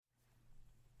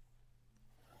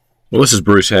Well, this is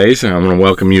Bruce Hayes, and I'm going to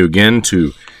welcome you again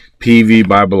to PV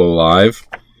Bible Alive.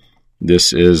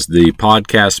 This is the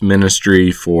podcast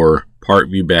ministry for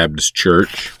Parkview Baptist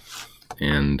Church,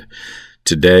 and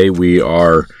today we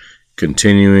are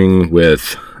continuing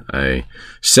with a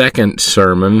second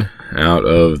sermon out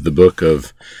of the book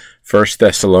of 1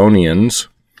 Thessalonians.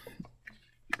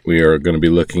 We are going to be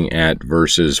looking at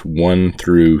verses 1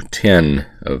 through 10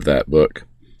 of that book.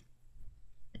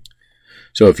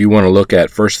 So if you want to look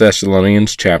at 1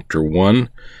 Thessalonians chapter 1,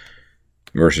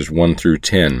 verses 1 through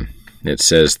 10, it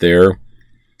says there,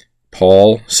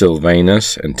 Paul,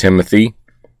 Silvanus, and Timothy,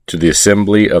 to the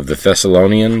assembly of the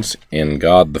Thessalonians in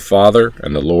God the Father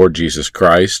and the Lord Jesus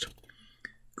Christ,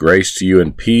 grace to you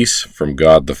and peace from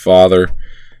God the Father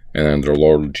and the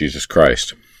Lord Jesus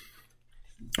Christ.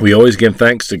 We always give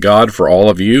thanks to God for all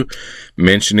of you,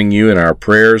 mentioning you in our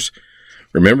prayers,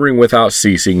 remembering without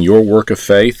ceasing your work of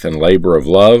faith and labor of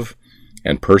love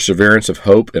and perseverance of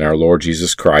hope in our Lord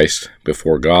Jesus Christ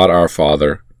before God our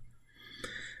Father.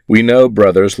 We know,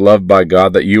 brothers, loved by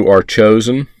God, that you are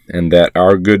chosen, and that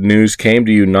our good news came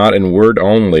to you not in word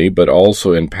only, but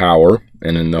also in power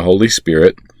and in the Holy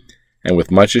Spirit, and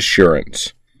with much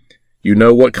assurance. You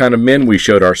know what kind of men we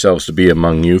showed ourselves to be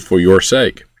among you for your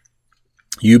sake.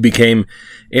 You became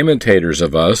imitators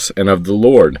of us and of the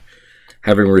Lord,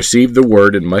 having received the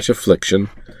word in much affliction,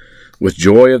 with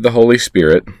joy of the Holy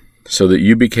Spirit, so that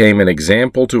you became an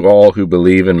example to all who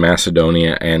believe in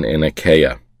Macedonia and in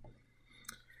Achaia.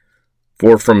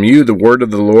 For from you the word of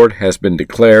the Lord has been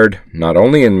declared, not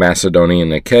only in Macedonia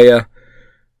and Achaia,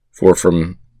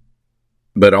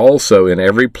 but also in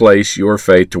every place your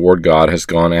faith toward God has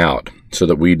gone out, so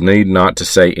that we need not to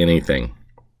say anything.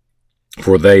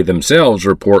 For they themselves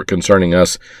report concerning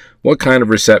us what kind of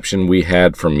reception we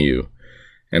had from you,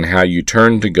 and how you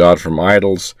turned to God from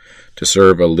idols to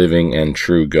serve a living and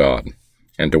true God,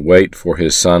 and to wait for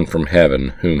his Son from heaven,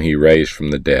 whom he raised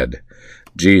from the dead,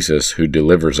 Jesus, who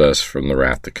delivers us from the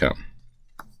wrath to come.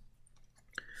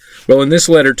 Well, in this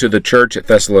letter to the church at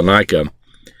Thessalonica,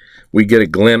 we get a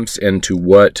glimpse into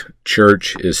what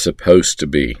church is supposed to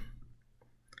be.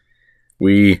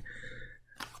 We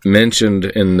mentioned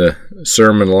in the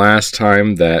sermon last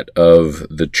time that of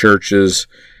the churches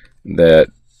that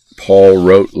Paul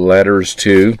wrote letters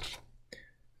to,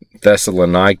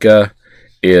 Thessalonica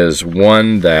is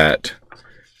one that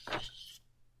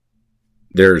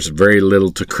there's very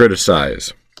little to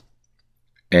criticize.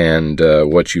 And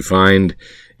what you find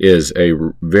is a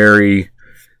very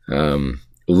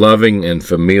loving and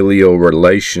familial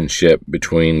relationship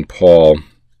between Paul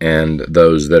and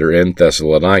those that are in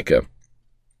Thessalonica.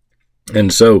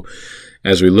 And so,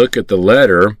 as we look at the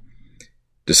letter,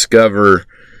 discover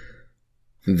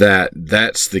that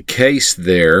that's the case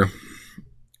there,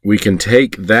 we can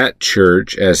take that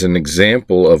church as an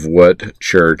example of what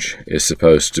church is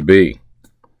supposed to be.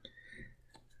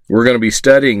 We're going to be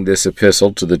studying this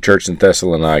epistle to the church in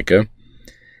Thessalonica,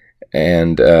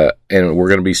 and we're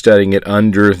going to be studying it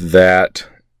under that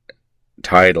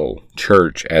title,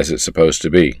 church as it's supposed to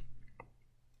be.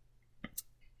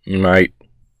 You might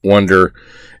wonder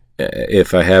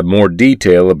if I have more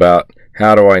detail about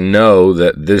how do I know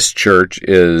that this church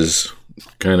is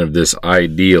kind of this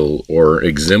ideal or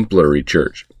exemplary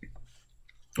church?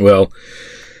 Well,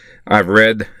 I've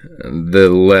read the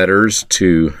letters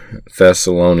to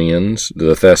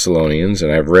the Thessalonians,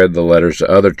 and I've read the letters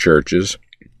to other churches.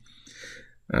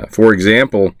 For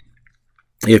example,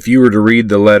 if you were to read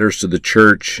the letters to the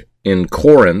church in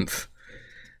Corinth,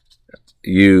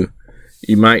 you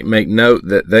might make note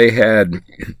that they had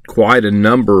quite a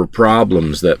number of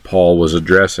problems that Paul was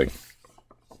addressing.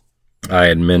 I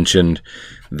had mentioned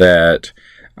that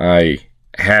I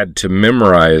had to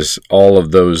memorize all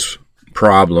of those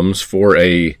problems for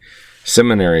a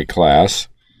seminary class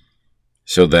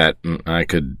so that I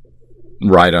could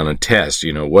write on a test,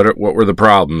 what were the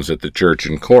problems at the church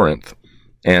in Corinth.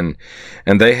 And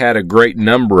they had a great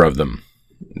number of them.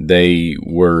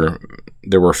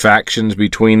 There were factions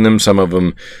between them. Some of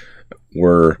them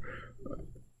were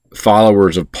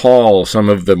followers of Paul. Some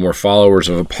of them were followers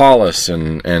of Apollos,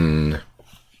 and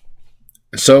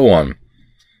so on.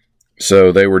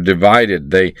 So they were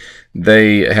divided.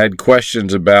 They had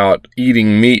questions about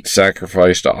eating meat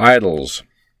sacrificed to idols.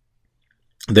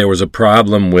 There was a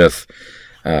problem with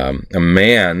a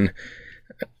man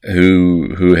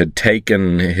who had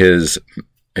taken his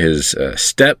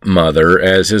stepmother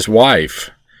as his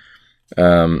wife.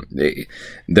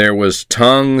 There was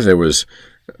tongues, there was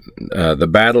the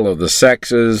battle of the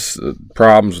sexes,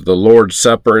 problems with the Lord's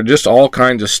Supper, just all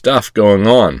kinds of stuff going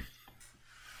on.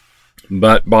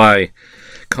 But by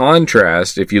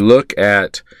contrast, if you look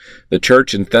at the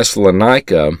church in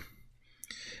Thessalonica,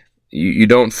 you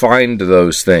don't find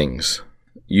those things.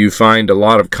 You find a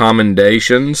lot of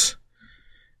commendations,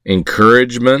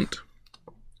 encouragement.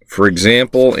 For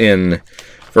example, in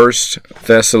 1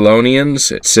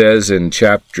 Thessalonians, it says in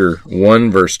chapter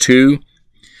 1, verse 2,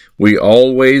 "We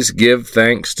always give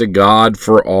thanks to God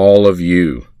for all of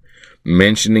you,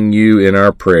 mentioning you in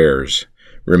our prayers,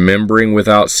 remembering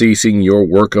without ceasing your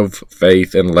work of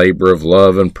faith and labor of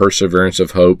love and perseverance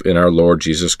of hope in our Lord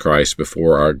Jesus Christ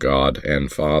before our God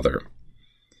and Father."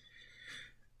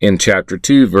 In chapter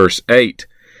 2, verse 8,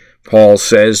 Paul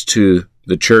says to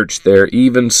the church there,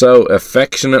 "Even so,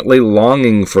 affectionately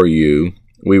longing for you,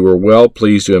 we were well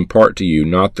pleased to impart to you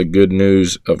not the good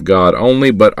news of God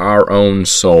only, but our own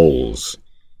souls."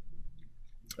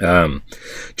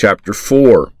 Chapter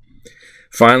 4,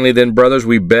 "Finally then, brothers,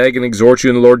 we beg and exhort you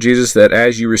in the Lord Jesus that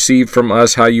as you received from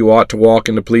us how you ought to walk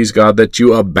and to please God, that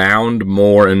you abound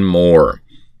more and more."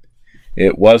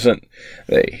 It wasn't,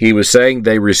 he was saying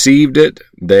they received it,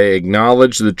 they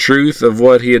acknowledged the truth of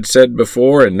what he had said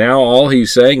before, and now all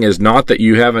he's saying is not that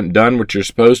you haven't done what you're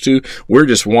supposed to, we're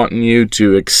just wanting you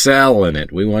to excel in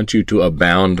it. We want you to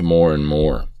abound more and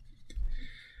more.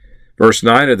 Verse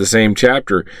 9 of the same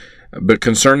chapter, "But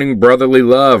concerning brotherly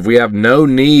love, we have no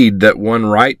need that one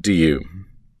write to you."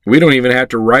 We don't even have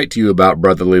to write to you about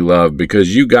brotherly love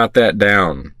because you got that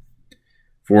down.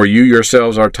 "For you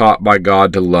yourselves are taught by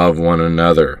God to love one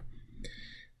another."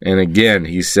 And again,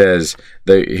 he says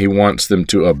that he wants them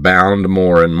to abound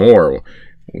more and more.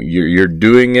 You're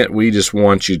doing it. We just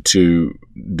want you to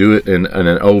do it in an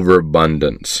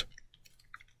overabundance.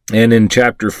 And in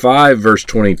chapter 5, verse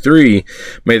 23,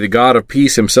 "May the God of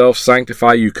peace himself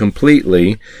sanctify you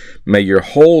completely. May your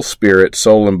whole spirit,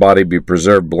 soul, and body be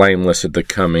preserved blameless at the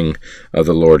coming of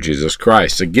the Lord Jesus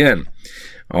Christ." Again,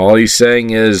 all he's saying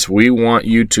is we want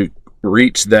you to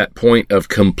reach that point of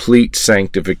complete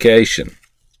sanctification.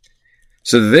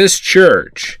 So this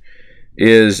church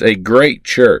is a great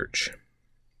church.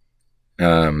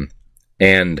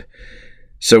 And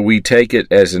so we take it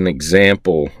as an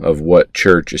example of what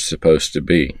church is supposed to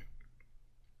be.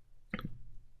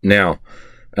 Now,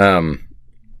 we're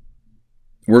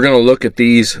going to look at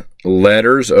these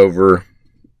letters over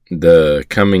the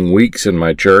coming weeks in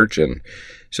my church, and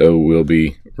so we'll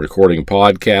be recording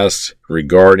podcasts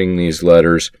regarding these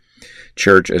letters,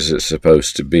 church as it's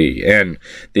supposed to be. And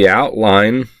the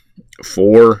outline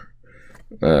for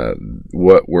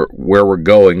where we're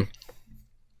going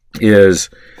is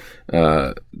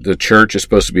the church is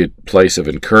supposed to be a place of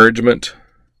encouragement.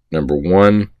 Number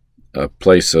one, a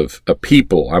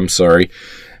people.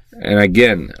 And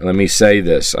again, let me say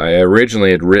this. I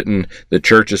originally had written the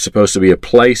church is supposed to be a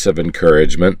place of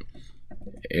encouragement.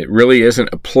 It really isn't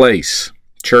a place.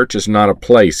 Church is not a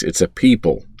place. It's a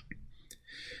people.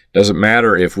 Doesn't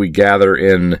matter if we gather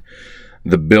in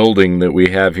the building that we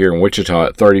have here in Wichita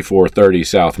at 3430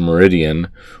 South Meridian,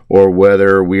 or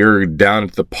whether we're down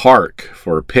at the park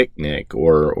for a picnic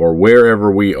or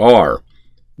wherever we are.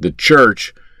 The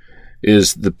church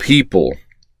is the people.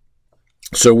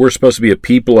 So we're supposed to be a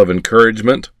people of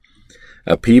encouragement,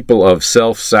 a people of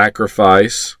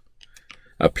self-sacrifice,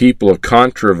 a people of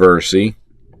controversy,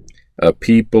 a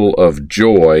people of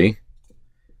joy,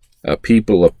 a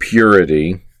people of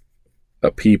purity, a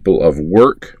people of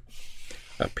work,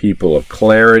 a people of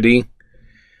clarity,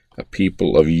 a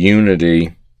people of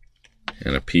unity,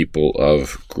 and a people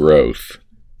of growth.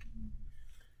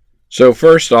 So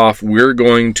first off, we're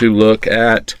going to look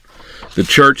at the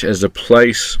church as a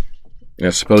place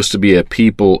that's supposed to be a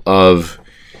people of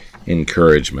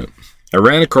encouragement. I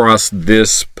ran across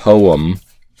this poem.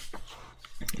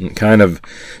 It kind of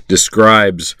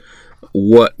describes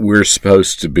what we're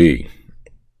supposed to be.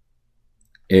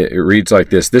 It reads like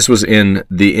this. This was in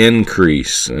The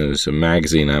Increase. It's a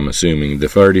magazine, I'm assuming. The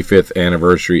 35th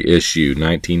anniversary issue,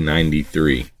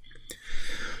 1993. It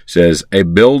says, "A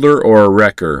builder or a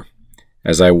wrecker,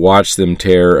 as I watched them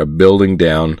tear a building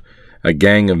down, a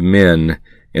gang of men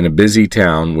in a busy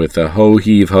town with a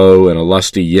ho-heave-ho and a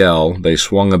lusty yell, they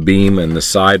swung a beam and the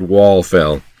side wall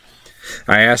fell.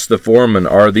 I asked the foreman,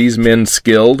 are these men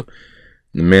skilled?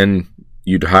 The men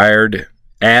you'd hired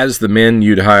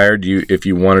if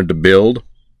you wanted to build?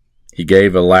 He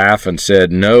gave a laugh and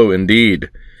said, no, indeed.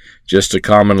 Just a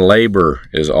common labor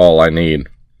is all I need.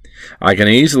 I can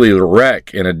easily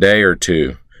wreck in a day or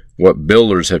two what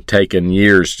builders have taken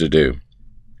years to do.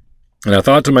 And I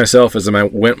thought to myself as I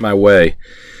went my way,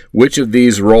 which of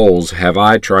these roles have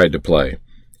I tried to play?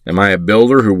 Am I a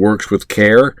builder who works with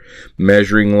care,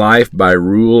 measuring life by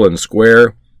rule and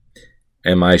square?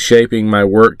 Am I shaping my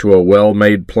work to a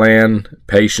well-made plan,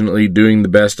 patiently doing the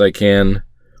best I can?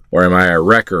 Or am I a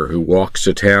wrecker who walks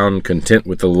to town content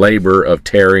with the labor of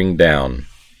tearing down?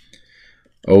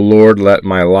 O Lord, let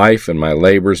my life and my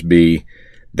labors be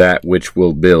that which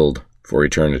will build for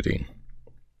eternity.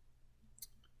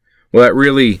 Well, that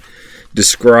really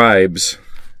describes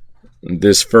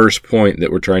this first point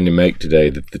that we're trying to make today,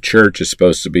 that the church is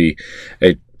supposed to be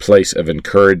a place of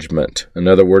encouragement.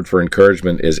 Another word for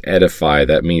encouragement is edify.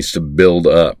 That means to build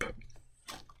up.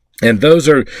 And those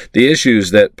are the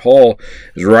issues that Paul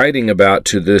is writing about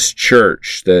to this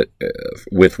church that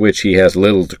with which he has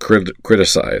little to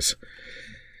criticize.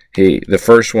 The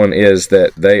first one is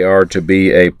that they are to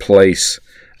be a place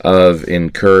of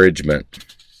encouragement.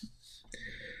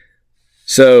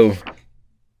 So,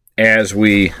 as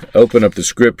we open up the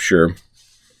scripture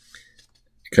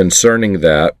concerning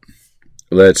that,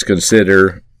 let's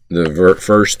consider the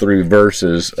first 3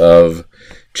 verses of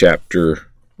chapter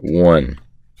 1.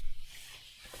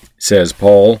 It says,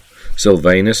 Paul,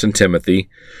 Silvanus, and Timothy,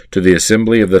 to the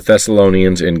assembly of the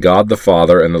Thessalonians in God the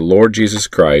Father and the Lord Jesus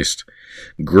Christ,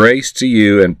 grace to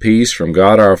you and peace from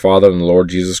God our Father and the Lord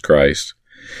Jesus Christ.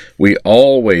 We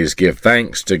always give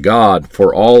thanks to God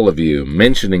for all of you,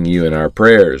 mentioning you in our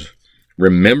prayers,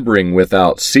 remembering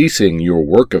without ceasing your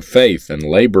work of faith and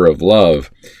labor of love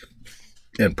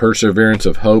and perseverance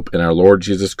of hope in our Lord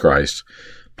Jesus Christ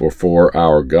before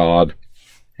our God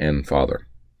and Father.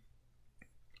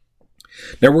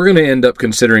 Now we're going to end up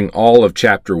considering all of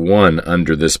chapter 1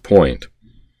 under this point.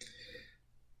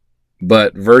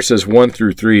 But verses 1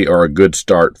 through 3 are a good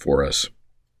start for us.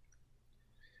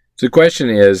 So the question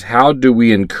is, how do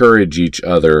we encourage each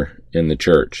other in the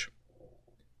church?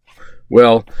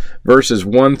 Well, verses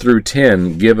 1 through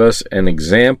 10 give us an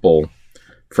example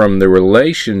from the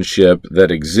relationship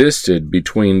that existed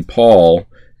between Paul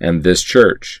and this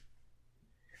church,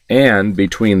 and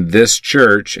between this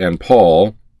church and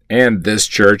Paul, and this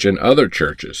church and other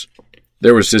churches.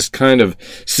 There was this kind of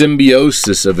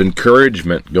symbiosis of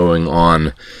encouragement going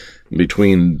on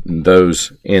between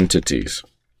those entities.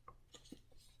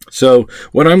 So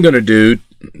what I'm going to do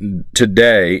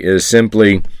today is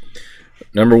simply,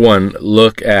 number 1,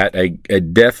 look at a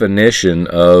definition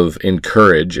of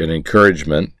encourage and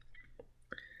encouragement.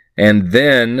 And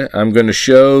then I'm going to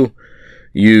show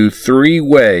you 3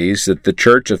 ways that the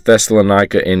church of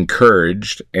Thessalonica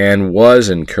encouraged and was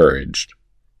encouraged.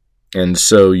 And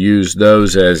so use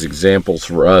those as examples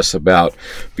for us about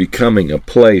becoming a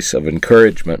place of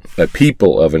encouragement, a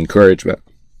people of encouragement.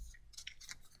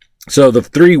 So the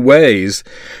 3 ways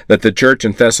that the church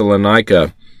in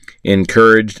Thessalonica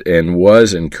encouraged and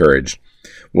was encouraged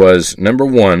was, number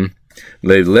 1,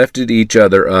 they lifted each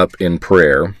other up in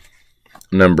prayer.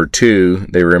 Number 2,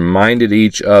 they reminded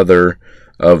each other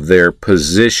of their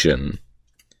position.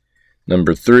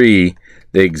 Number 3,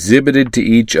 they exhibited to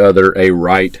each other a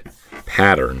right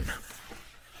pattern.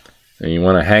 And you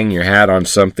want to hang your hat on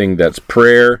something that's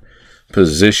prayer,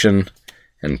 position,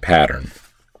 and pattern.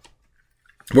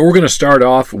 But we're going to start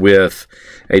off with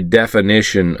a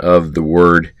definition of the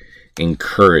word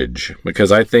encourage, because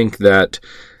I think that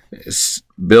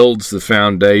builds the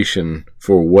foundation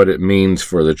for what it means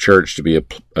for the church to be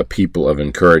a people of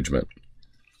encouragement.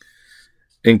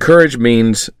 Encourage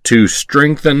means to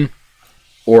strengthen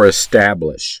or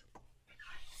establish.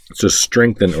 To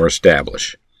strengthen or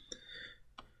establish.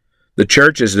 The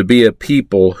church is to be a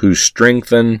people who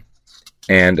strengthen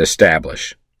and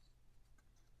establish.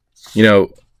 You know,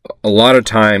 a lot of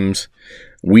times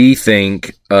we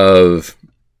think of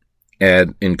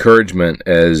encouragement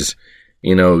as,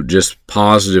 just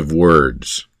positive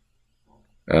words.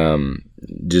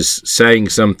 Just saying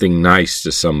something nice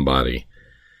to somebody.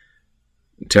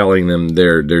 Telling them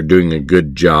they're doing a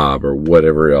good job or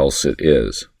whatever else it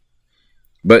is.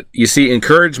 But you see,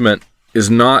 encouragement is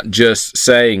not just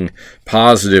saying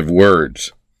positive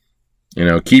words.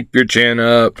 Keep your chin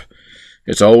up.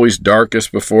 It's always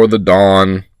darkest before the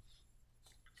dawn.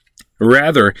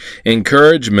 Rather,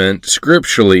 encouragement,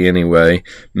 scripturally anyway,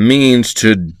 means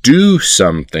to do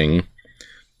something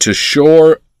to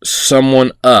shore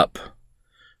someone up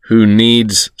who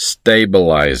needs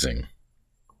stabilizing.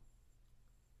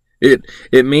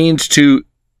 It means to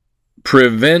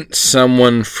prevent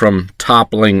someone from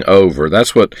toppling over.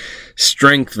 That's what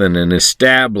strengthen and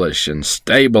establish and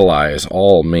stabilize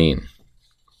all mean.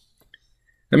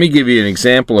 Let me give you an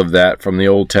example of that from the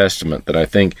Old Testament that I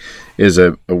think is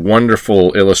a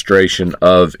wonderful illustration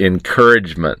of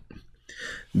encouragement.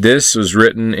 This was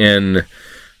written in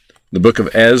the book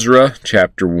of Ezra,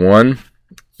 chapter 1,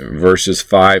 verses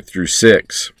 5 through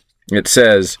 6. It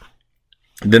says,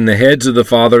 Then the heads of the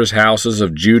fathers' houses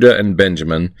of Judah and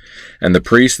Benjamin, and the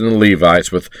priests and the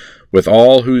Levites, with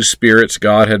all whose spirits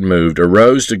God had moved,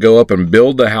 arose to go up and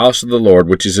build the house of the Lord,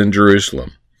 which is in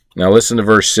Jerusalem. Now listen to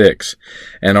verse 6.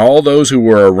 And all those who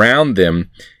were around them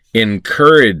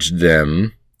encouraged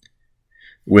them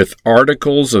with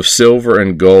articles of silver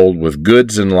and gold, with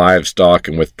goods and livestock,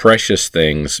 and with precious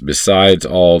things, besides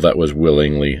all that was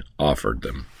willingly offered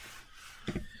them.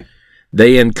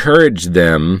 They encouraged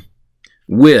them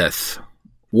with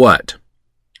what?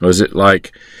 Was it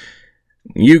like,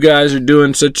 you guys are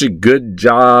doing such a good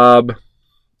job.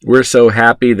 We're so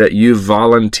happy that you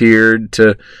volunteered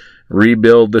to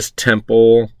rebuild this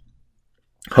temple.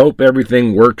 Hope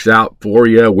everything works out for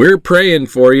you. We're praying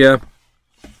for you.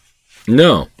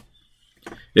 No.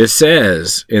 It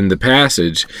says in the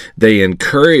passage, they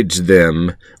encouraged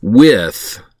them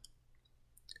with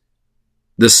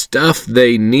the stuff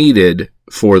they needed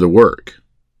for the work.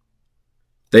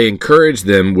 They encouraged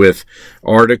them with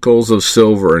articles of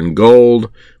silver and gold,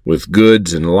 with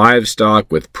goods and livestock,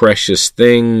 with precious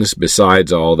things,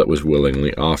 besides all that was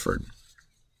willingly offered.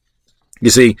 You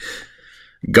see,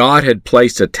 God had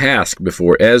placed a task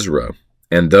before Ezra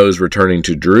and those returning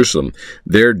to Jerusalem.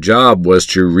 Their job was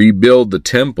to rebuild the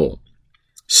temple.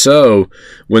 So,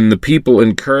 when the people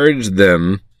encouraged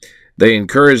them, they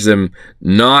encouraged them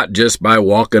not just by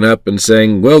walking up and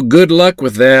saying, well, good luck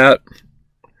with that.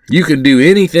 You can do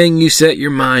anything you set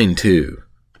your mind to.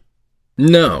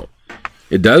 No,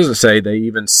 it doesn't say they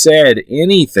even said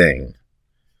anything.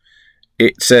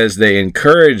 It says they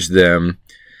encouraged them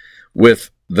with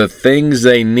the things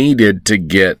they needed to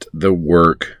get the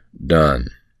work done.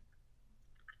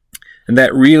 And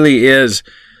that really is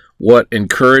what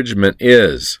encouragement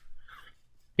is.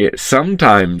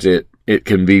 Sometimes it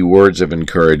can be words of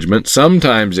encouragement.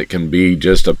 Sometimes it can be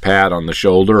just a pat on the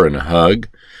shoulder and a hug.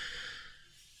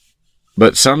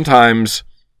 But sometimes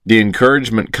the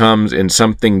encouragement comes in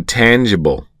something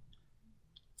tangible,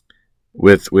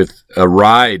 with a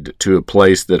ride to a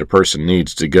place that a person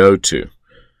needs to go to,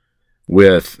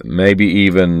 with maybe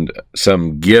even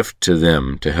some gift to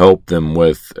them to help them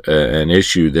with an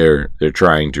issue they're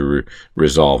trying to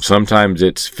resolve. Sometimes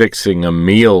it's fixing a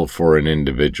meal for an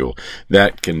individual.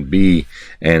 That can be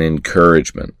an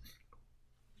encouragement.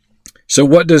 So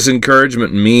what does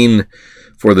encouragement mean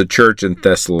for the church in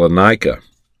Thessalonica?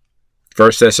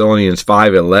 1 Thessalonians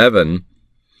 5:11,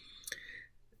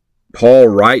 Paul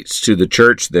writes to the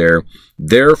church there,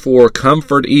 therefore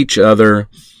comfort each other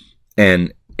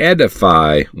and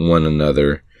edify one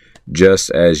another, just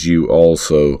as you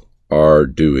also are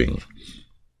doing.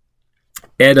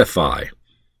 Edify.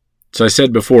 So I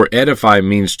said before, edify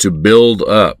means to build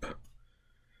up.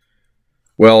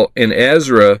 Well, in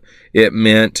Ezra, it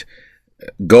meant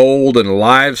gold and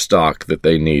livestock that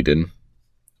they needed.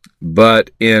 But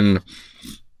in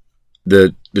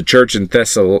the church in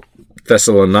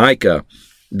Thessalonica,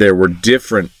 there were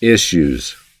different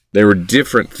issues. There were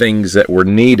different things that were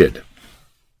needed.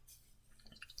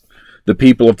 The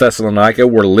people of Thessalonica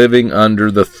were living under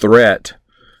the threat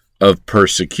of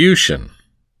persecution.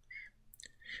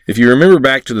 If you remember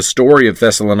back to the story of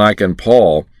Thessalonica and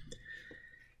Paul,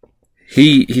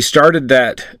 he started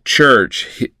that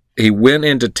church. He went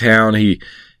into town.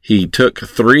 He took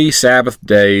 3 Sabbath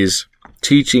days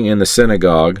teaching in the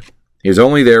synagogue. He was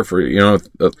only there for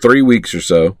 3 weeks or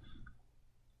so.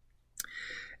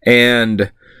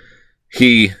 And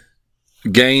he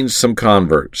gained some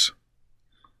converts.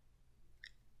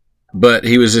 But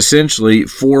he was essentially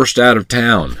forced out of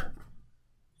town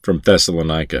from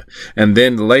Thessalonica, and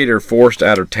then later forced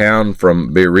out of town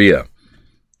from Berea.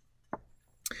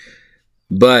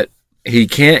 But he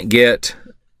can't get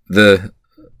the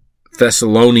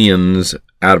Thessalonians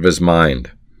out of his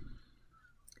mind.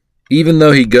 Even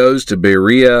though he goes to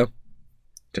Berea,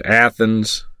 to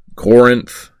Athens,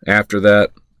 Corinth after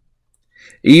that,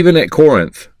 even at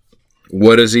Corinth,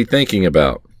 what is he thinking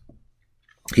about?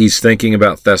 He's thinking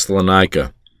about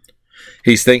Thessalonica.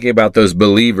 He's thinking about those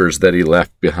believers that he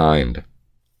left behind.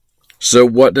 So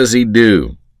what does he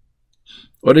do?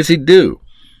 What does he do?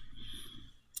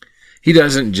 He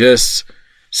doesn't just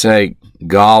say,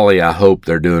 golly, I hope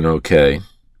they're doing okay.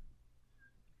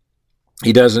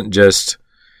 He doesn't just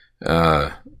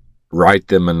write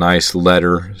them a nice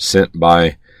letter sent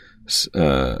by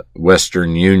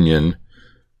Western Union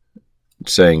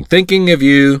saying, thinking of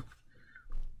you.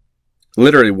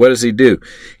 Literally, what does he do?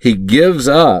 He gives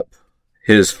up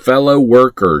his fellow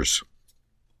workers,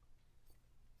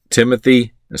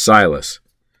 Timothy and Silas,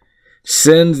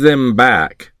 sends them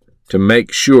back to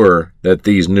make sure that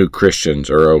these new Christians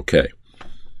are okay.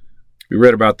 We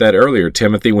read about that earlier.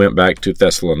 Timothy went back to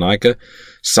Thessalonica.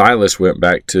 Silas went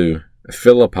back to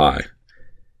Philippi.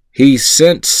 He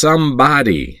sent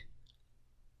somebody.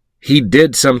 He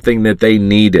did something that they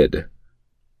needed.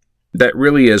 That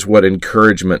really is what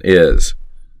encouragement is.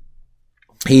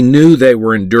 He knew they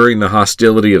were enduring the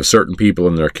hostility of certain people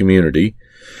in their community.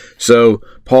 So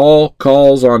Paul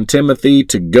calls on Timothy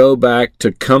to go back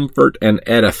to comfort and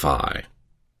edify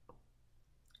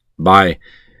by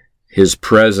his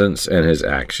presence and his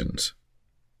actions.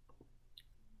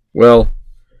 Well,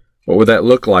 what would that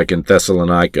look like in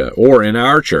Thessalonica or in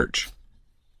our church?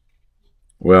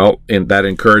 Well, that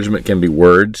encouragement can be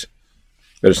words,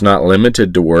 but it's not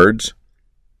limited to words.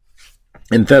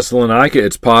 In Thessalonica,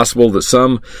 it's possible that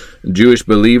some Jewish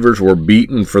believers were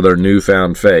beaten for their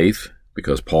newfound faith,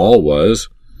 because Paul was.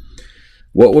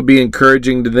 What would be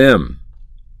encouraging to them?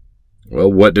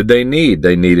 Well, what did they need?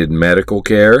 They needed medical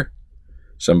care,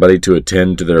 somebody to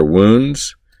attend to their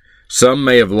wounds. Some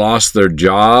may have lost their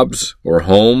jobs or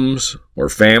homes or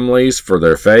families for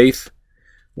their faith.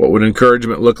 What would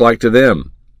encouragement look like to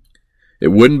them? It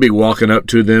wouldn't be walking up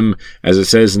to them, as it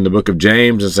says in the book of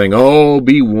James, and saying, "Oh,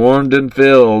 be warmed and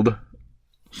filled.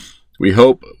 We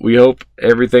hope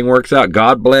everything works out.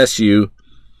 God bless you."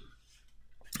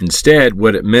 Instead,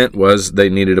 what it meant was they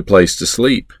needed a place to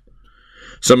sleep.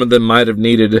 Some of them might have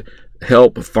needed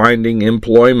help finding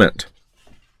employment.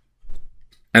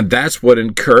 And that's what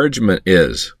encouragement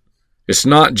is. It's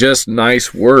not just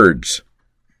nice words.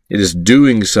 It is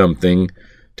doing something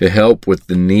to help with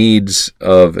the needs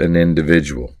of an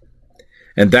individual.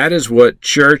 And that is what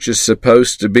church is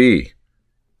supposed to be.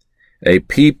 A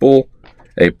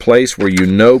place where you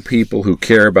know people who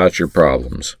care about your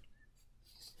problems.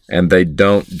 And they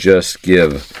don't just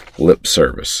give lip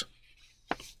service.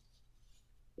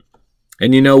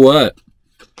 And you know what?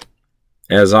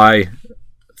 As I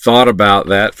thought about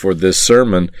that for this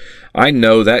sermon, I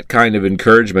know that kind of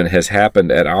encouragement has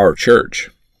happened at our church.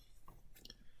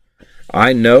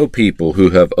 I know people who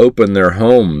have opened their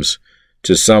homes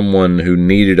to someone who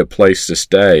needed a place to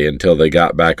stay until they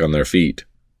got back on their feet.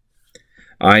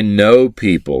 I know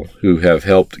people who have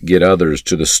helped get others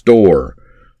to the store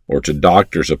or to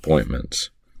doctor's appointments.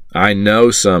 I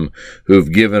know some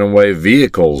who've given away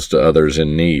vehicles to others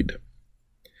in need.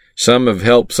 Some have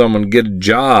helped someone get a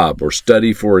job or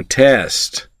study for a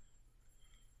test.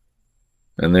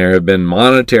 And there have been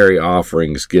monetary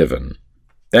offerings given.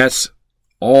 That's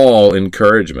all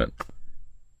encouragement.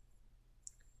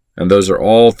 And those are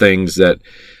all things that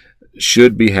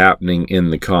should be happening in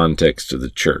the context of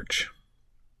the church.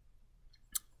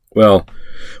 Well,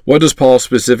 what does Paul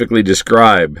specifically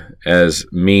describe as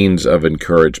means of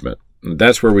encouragement?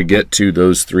 That's where we get to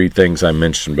those three things I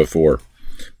mentioned before: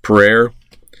 prayer,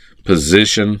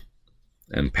 position,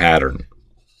 and pattern.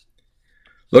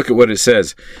 Look at what it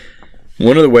says.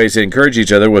 One of the ways to encourage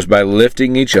each other was by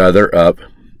lifting each other up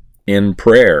in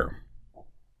prayer.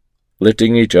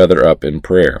 Lifting each other up in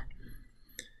prayer.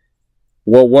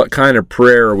 Well, what kind of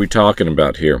prayer are we talking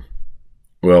about here?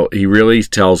 Well, he really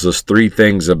tells us three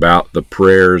things about the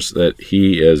prayers that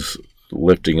he is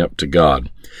lifting up to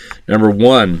God. Number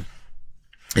one,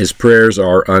 his prayers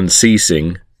are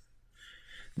unceasing.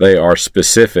 They are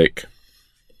specific,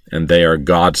 and they are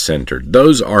God-centered.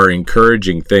 Those are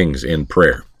encouraging things in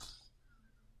prayer.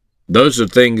 Those are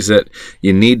things that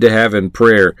you need to have in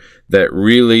prayer that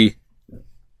really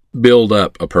build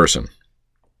up a person.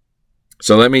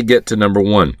 So let me get to number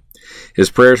one.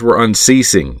 His prayers were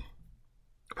unceasing.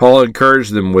 Paul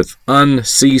encouraged them with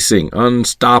unceasing,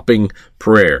 unstopping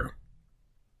prayer.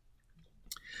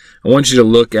 I want you to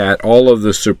look at all of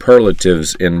the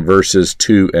superlatives in verses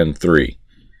 2 and 3.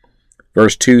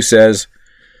 Verse 2 says,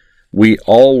 "We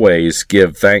always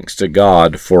give thanks to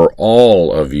God for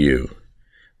all of you,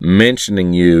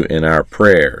 mentioning you in our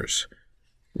prayers,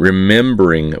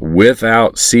 remembering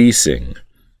without ceasing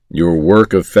your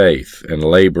work of faith and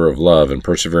labor of love and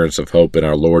perseverance of hope in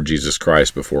our Lord Jesus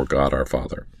Christ before God our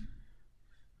Father."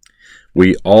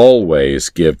 We always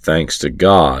give thanks to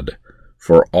God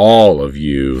for all of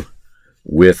you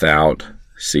without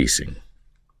ceasing.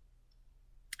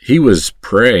 He was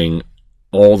praying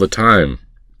all the time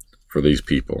for these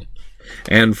people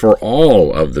and for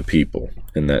all of the people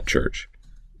in that church.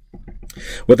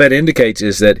 What that indicates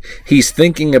is that he's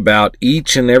thinking about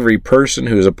each and every person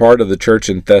who is a part of the church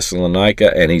in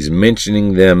Thessalonica, and he's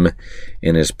mentioning them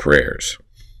in his prayers.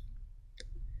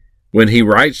 When he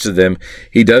writes to them,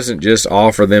 he doesn't just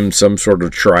offer them some sort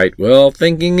of trite, "Well,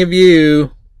 thinking of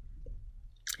you."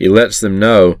 He lets them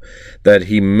know that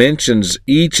he mentions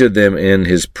each of them in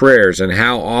his prayers. And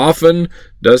how often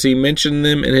does he mention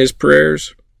them in his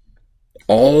prayers?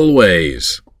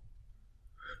 Always.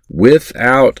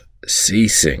 without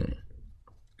ceasing.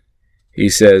 He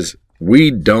says,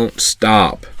 we don't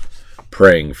stop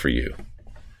praying for you.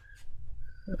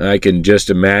 I can just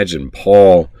imagine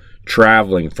Paul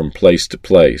traveling from place to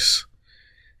place.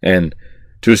 And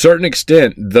to a certain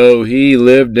extent, though he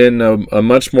lived in a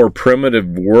much more primitive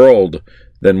world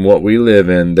than what we live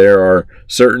in, there are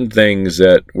certain things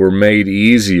that were made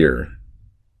easier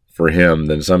for him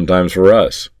than sometimes for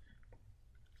us.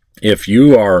 If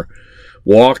you are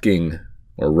walking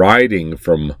or riding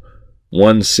from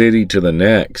one city to the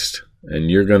next,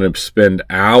 and you're going to spend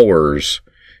hours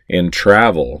in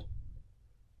travel,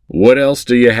 what else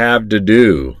do you have to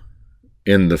do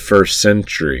in the first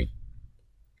century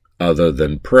other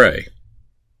than pray?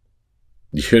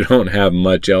 You don't have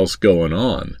much else going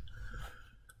on.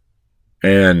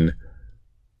 And,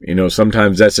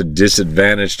 sometimes that's a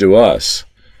disadvantage to us.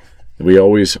 We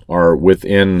always are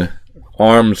within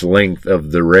arm's length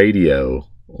of the radio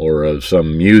or of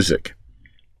some music.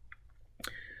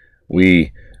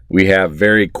 We have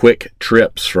very quick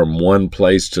trips from one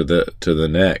place to the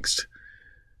next,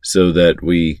 so that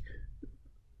we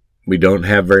don't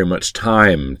have very much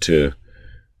time to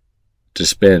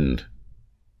spend.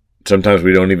 Sometimes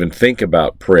we don't even think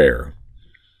about prayer.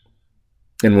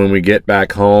 And when we get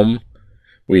back home,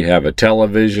 we have a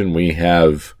television, we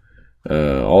have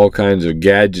all kinds of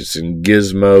gadgets and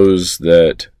gizmos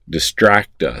that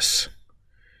distract us.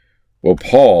 Well,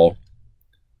 Paul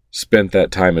spent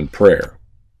that time in prayer.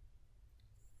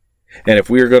 And if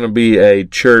we are going to be a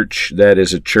church that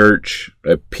is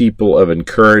a people of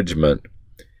encouragement,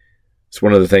 it's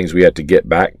one of the things we have to get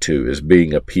back to, is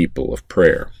being a people of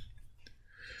prayer.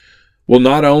 Well,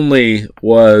 not only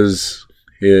were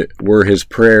his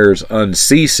prayers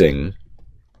unceasing,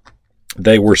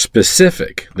 they were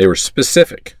specific.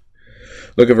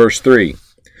 Look at verse 3.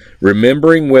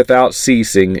 Remembering without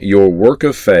ceasing your work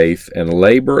of faith and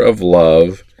labor of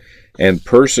love and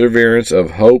perseverance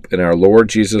of hope in our Lord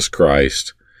Jesus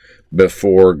Christ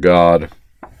before God,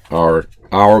 our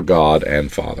God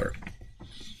and Father.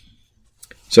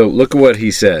 So look at what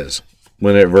he says.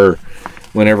 Whenever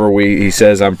he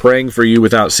says, I'm praying for you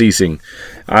without ceasing,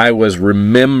 I was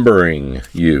remembering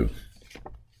you.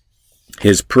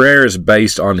 His prayer is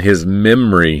based on his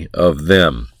memory of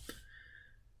them.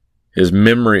 His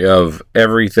memory of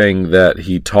everything that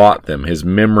he taught them. His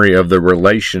memory of the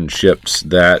relationships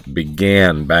that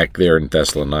began back there in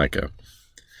Thessalonica.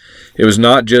 It was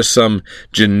not just some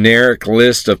generic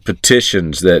list of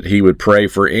petitions that he would pray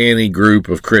for any group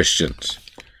of Christians.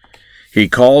 He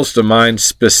calls to mind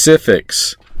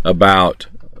specifics about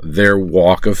their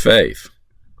walk of faith.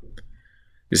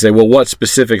 You say, well, what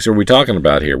specifics are we talking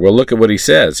about here? Well, look at what he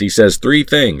says. He says three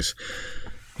things.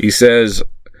 He says,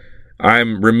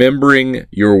 I'm remembering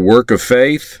your work of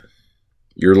faith,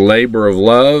 your labor of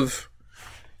love,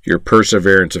 your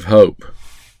perseverance of hope.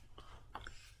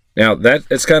 Now,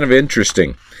 that's kind of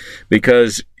interesting,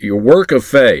 because your work of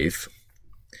faith,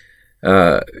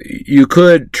 you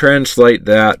could translate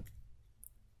that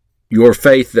your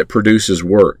faith that produces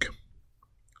work.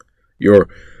 Your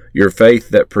faith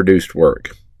that produced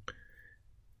work.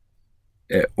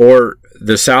 Or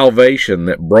the salvation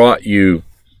that brought you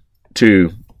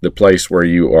to the place where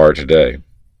you are today.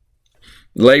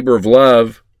 Labor of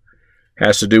love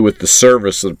has to do with the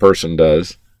service that a person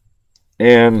does.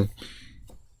 And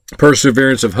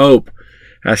perseverance of hope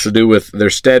has to do with their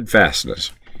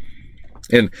steadfastness.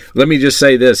 And let me just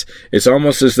say this. It's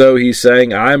almost as though he's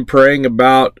saying, I'm praying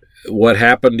about what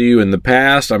happened to you in the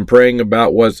past. I'm praying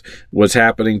about what's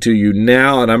happening to you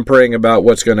now. And I'm praying about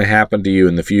what's going to happen to you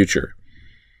in the future.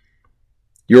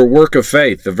 Your work of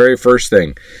faith, the very first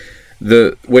thing.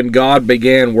 When God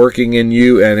began working in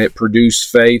you and it produced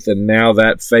faith, and now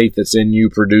that faith that's in you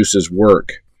produces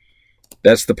work.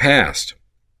 That's the past.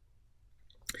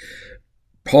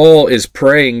 Paul is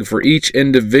praying for each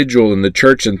individual in the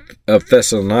church of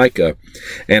Thessalonica,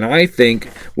 and I think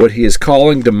what he is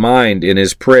calling to mind in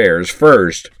his prayers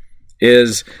first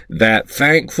is that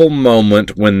thankful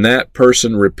moment when that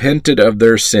person repented of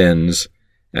their sins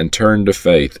and turned to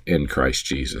faith in Christ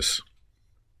Jesus.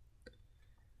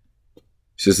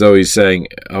 It's as though he's saying,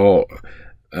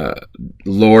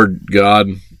 Lord God,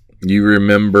 you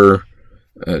remember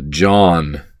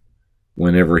John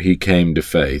whenever he came to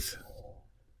faith.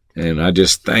 And I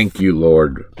just thank you,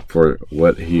 Lord, for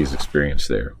what he's experienced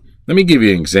there. Let me give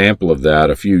you an example of that.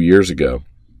 A few years ago,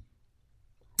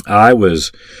 I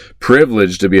was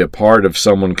privileged to be a part of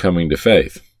someone coming to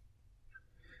faith.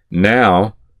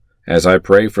 Now, as I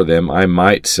pray for them, I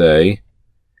might say,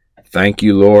 thank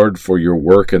you, Lord, for your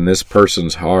work in this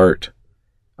person's heart.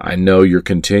 I know you're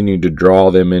continuing to draw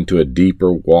them into a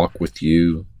deeper walk with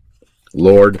you.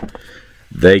 Lord,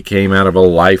 they came out of a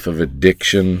life of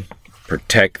addiction.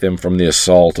 Protect them from the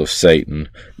assault of Satan.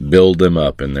 Build them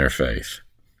up in their faith.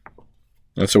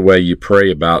 That's a way you pray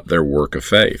about their work of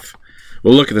faith.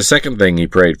 Well, look at the second thing he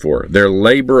prayed for, their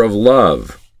labor of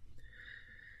love.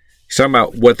 He's talking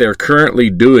about what they're currently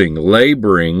doing,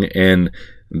 laboring, and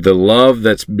the love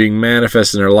that's being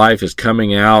manifested in their life is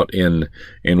coming out in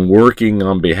working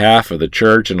on behalf of the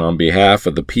church and on behalf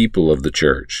of the people of the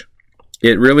church.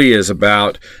 It really is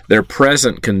about their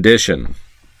present condition,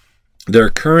 their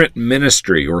current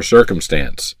ministry or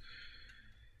circumstance.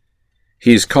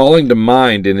 He's calling to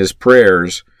mind in his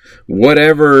prayers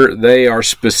whatever they are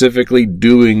specifically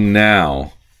doing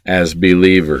now as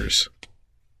believers.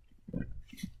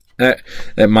 That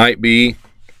might be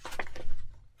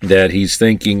that he's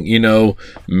thinking,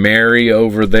 Mary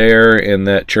over there in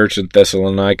that church in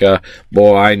Thessalonica,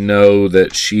 boy, I know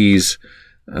that she's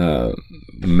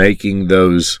making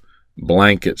those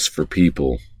blankets for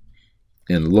people.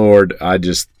 And Lord, I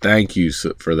just thank you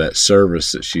for that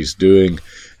service that she's doing.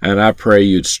 And I pray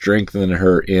you'd strengthen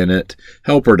her in it.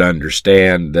 Help her to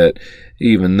understand that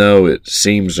even though it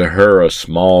seems to her a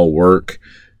small work,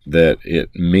 that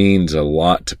it means a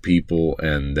lot to people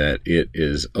and that it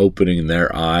is opening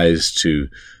their eyes to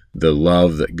the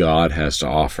love that God has to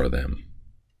offer them.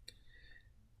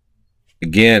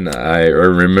 Again, I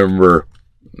remember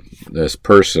this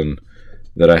person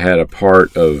that I had a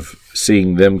part of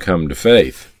seeing them come to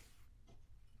faith.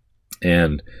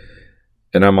 And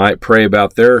I might pray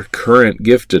about their current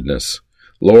giftedness.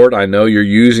 Lord, I know you're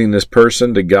using this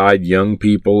person to guide young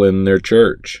people in their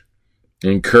church.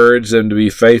 Encourage them to be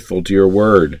faithful to your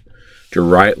word, to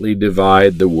rightly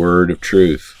divide the word of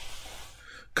truth.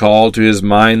 Call to his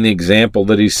mind the example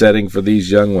that he's setting for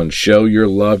these young ones. Show your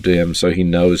love to him so he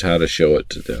knows how to show it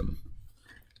to them.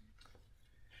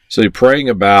 So you're praying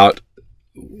about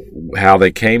how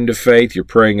they came to faith. You're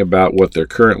praying about what they're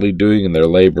currently doing in their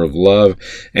labor of love.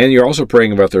 And you're also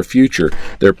praying about their future,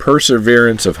 their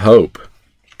perseverance of hope.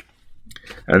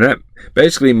 And that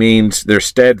basically means their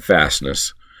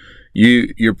steadfastness.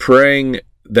 You're praying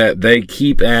that they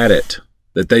keep at it,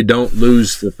 that they don't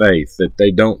lose the faith, that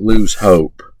they don't lose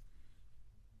hope.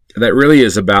 That really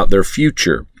is about their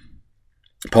future.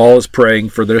 Paul is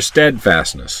praying for their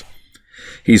steadfastness.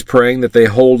 He's praying that they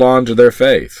hold on to their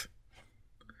faith.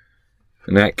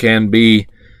 And that can be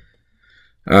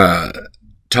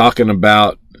talking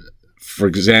about, for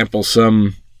example,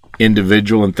 some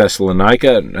individual in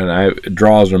Thessalonica, and I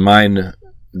draws to mind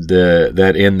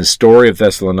that in the story of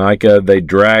Thessalonica, they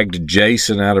dragged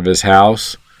Jason out of his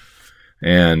house,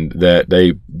 and that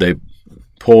they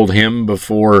pulled him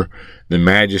before the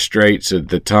magistrates at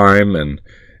the time,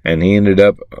 and he ended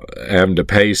up having to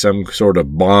pay some sort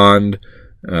of bond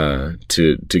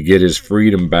to get his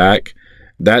freedom back.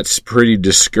 That's pretty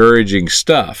discouraging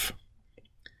stuff.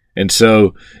 And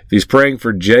so if he's praying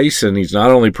for Jason, he's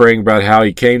not only praying about how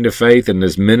he came to faith in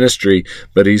his ministry,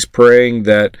 but he's praying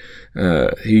that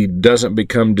he doesn't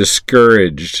become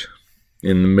discouraged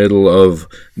in the middle of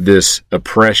this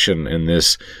oppression and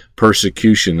this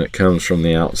persecution that comes from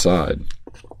the outside.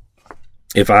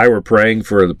 If I were praying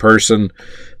for the person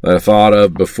that I thought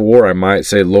of before, I might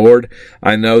say, Lord,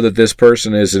 I know that this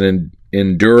person is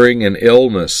enduring an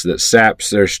illness that saps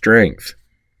their strength.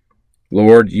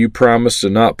 Lord, you promised to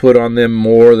not put on them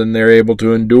more than they're able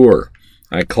to endure.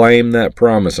 I claim that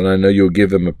promise, and I know you'll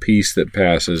give them a peace that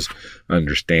passes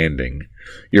understanding.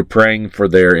 You're praying for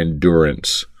their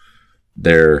endurance,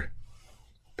 their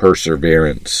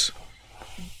perseverance.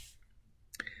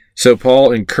 So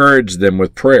Paul encouraged them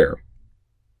with prayer.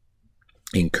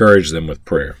 Encourage them with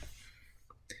prayer.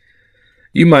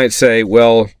 You might say,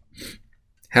 well,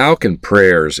 how can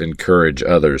prayers encourage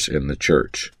others in the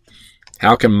church?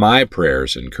 How can my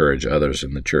prayers encourage others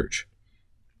in the church?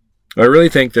 I really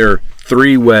think there are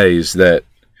three ways that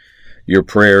your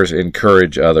prayers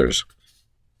encourage others.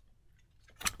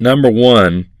 Number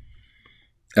one,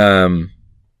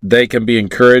 they can be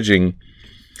encouraging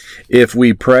if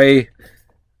we pray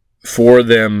for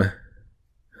them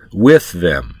with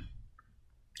them.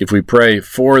 If we pray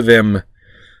for them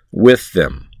with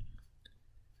them.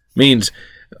 Means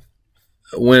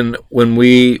when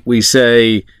we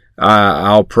say,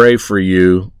 I'll pray for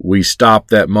you, we stop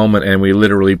that moment and we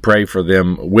literally pray for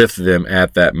them with them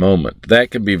at that moment.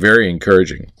 That can be very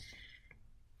encouraging.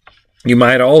 You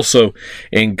might also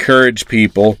encourage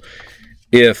people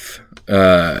if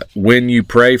when you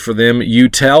pray for them, you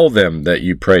tell them that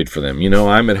you prayed for them.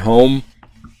 I'm at home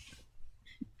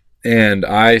and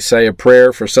I say a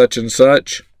prayer for such and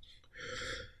such.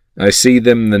 I see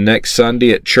them the next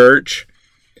Sunday at church,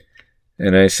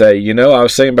 And I say, I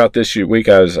was saying about this week,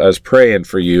 I was praying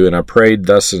for you, and I prayed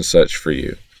thus and such for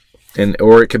you.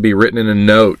 Or it could be written in a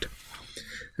note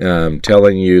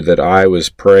telling you that I was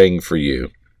praying for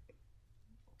you.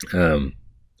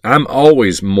 I'm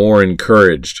always more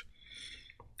encouraged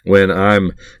when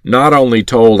I'm not only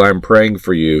told I'm praying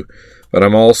for you, but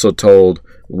I'm also told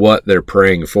what they're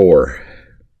praying for.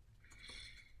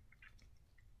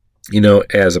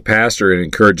 As a pastor, it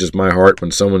encourages my heart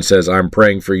when someone says, I'm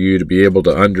praying for you to be able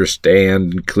to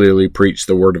understand and clearly preach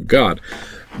the Word of God.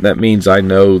 That means I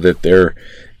know that they're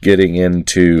getting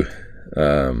into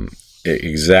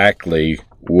exactly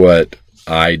what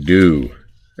I do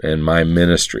in my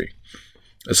ministry.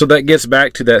 So that gets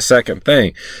back to that second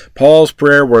thing. Paul's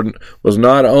prayer was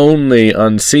not only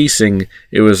unceasing,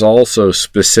 it was also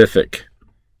specific,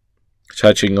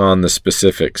 touching on the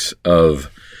specifics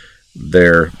of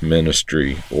their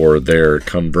ministry or their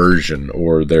conversion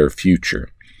or their future.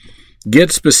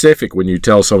 Get specific when you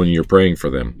tell someone you're praying for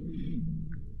them.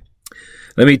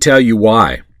 Let me tell you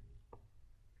why.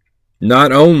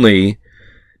 Not only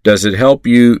does it help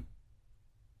you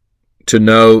to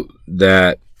know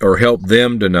that, or help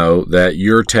them to know that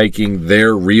you're taking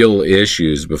their real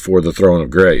issues before the throne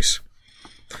of grace,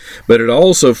 but it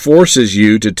also forces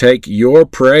you to take your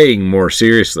praying more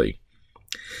seriously.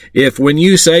 If when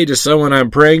you say to someone,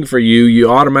 I'm praying for you, you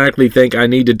automatically think I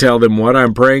need to tell them what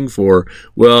I'm praying for,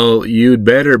 well, you'd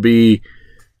better be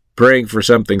praying for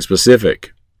something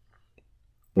specific,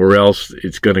 or else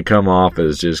it's going to come off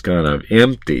as just kind of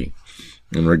empty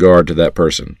in regard to that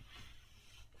person.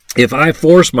 If I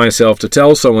force myself to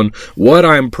tell someone what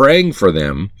I'm praying for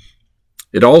them,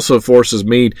 it also forces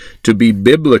me to be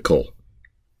biblical.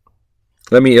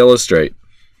 Let me illustrate.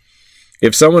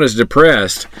 If someone is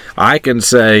depressed, I can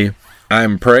say,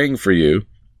 I'm praying for you.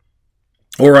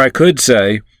 Or I could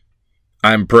say,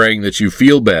 I'm praying that you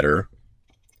feel better.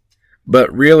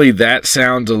 But really, that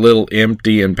sounds a little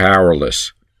empty and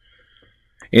powerless.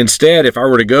 Instead, if I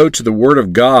were to go to the Word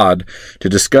of God to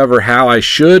discover how I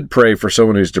should pray for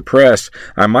someone who's depressed,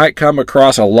 I might come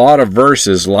across a lot of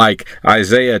verses like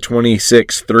Isaiah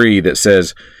 26:3 that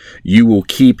says, you will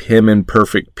keep him in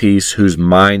perfect peace whose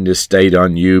mind is stayed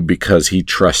on you because he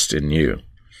trusts in you.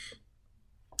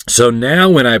 So now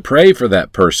when I pray for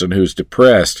that person who's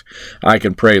depressed, I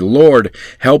can pray, Lord,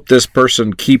 help this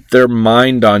person keep their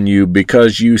mind on you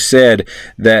because you said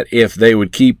that if they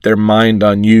would keep their mind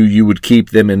on you, you would keep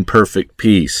them in perfect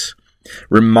peace.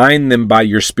 Remind them by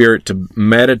your Spirit to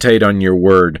meditate on your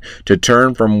word, to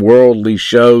turn from worldly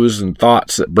shows and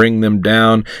thoughts that bring them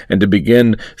down, and to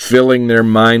begin filling their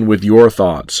mind with your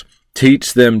thoughts.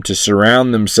 Teach them to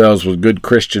surround themselves with good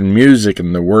Christian music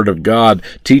and the Word of God.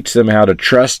 Teach them how to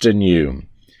trust in you.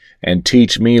 And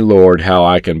teach me, Lord, how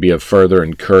I can be a further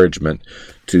encouragement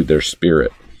to their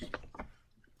spirit.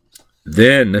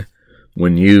 Then,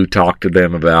 when you talk to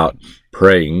them about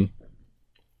praying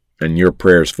and your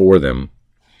prayers for them,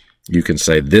 you can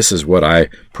say, this is what I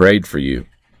prayed for you.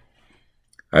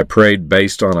 I prayed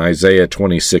based on Isaiah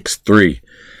 26:3,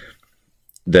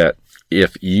 that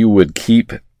if you would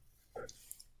keep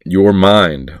your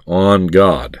mind on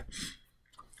God,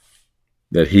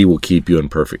 that He will keep you in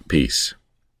perfect peace.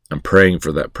 I'm praying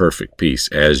for that perfect peace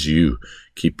as you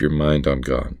keep your mind on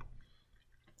God.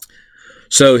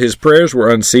 So his prayers were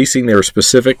unceasing. They were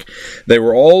specific. They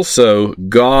were also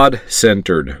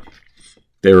God-centered.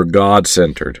 They were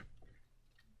God-centered.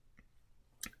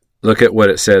 Look at what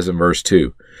it says in verse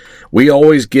 2. We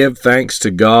always give thanks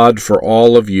to God for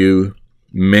all of you,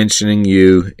 mentioning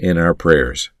you in our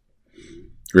prayers,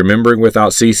 remembering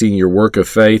without ceasing your work of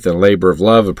faith and labor of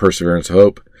love and perseverance of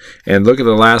hope. And look at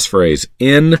the last phrase,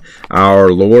 in our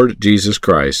Lord Jesus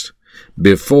Christ,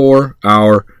 before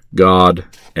our God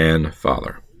and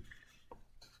Father.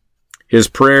 His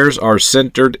prayers are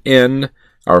centered in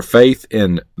our faith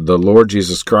in the Lord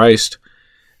Jesus Christ,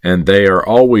 and they are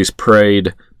always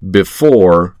prayed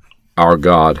before our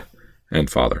God and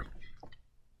Father.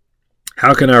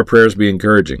 How can our prayers be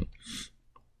encouraging?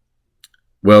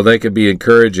 Well, they can be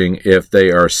encouraging if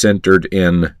they are centered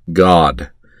in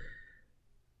God.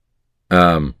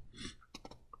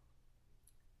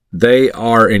 They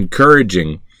are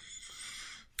encouraging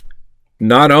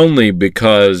not only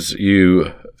because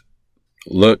you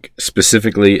look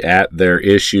specifically at their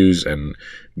issues and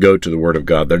go to the Word of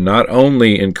God. They're not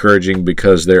only encouraging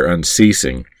because they're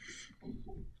unceasing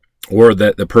or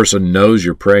that the person knows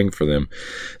you're praying for them.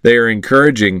 They are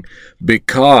encouraging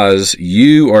because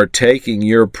you are taking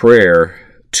your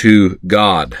prayer to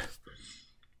God,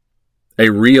 a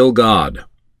real God,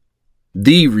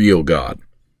 the real God.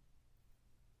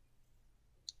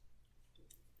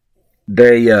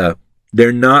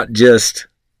 They're not just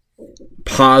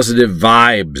positive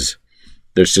vibes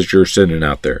that you're sending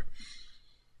out there.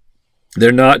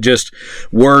 They're not just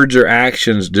words or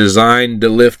actions designed to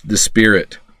lift the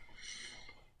spirit.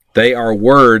 They are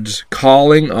words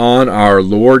calling on our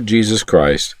Lord Jesus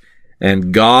Christ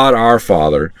and God our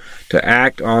Father to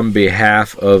act on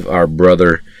behalf of our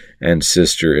brother and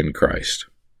sister in Christ.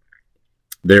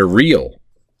 They're real.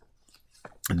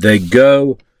 They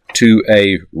go to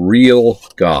a real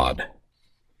God.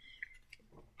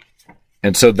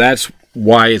 And so that's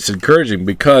why it's encouraging,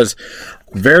 because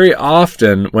very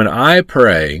often when I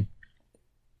pray,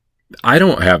 I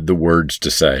don't have the words to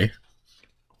say.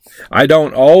 I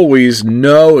don't always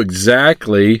know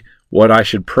exactly what I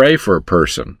should pray for a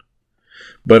person.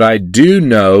 But I do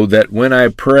know that when I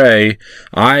pray,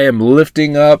 I am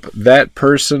lifting up that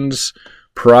person's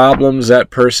problems, that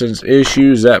person's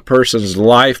issues, that person's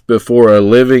life before a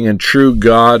living and true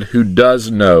God who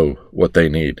does know what they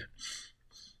need.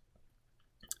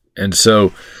 And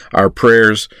so our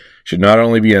prayers should not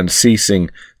only be unceasing,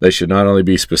 they should not only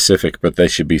be specific, but they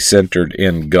should be centered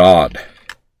in God.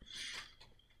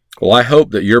 Well, I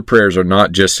hope that your prayers are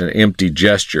not just an empty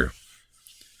gesture,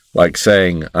 like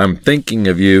saying, I'm thinking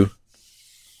of you.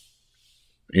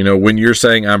 You know, when you're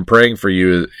saying, I'm praying for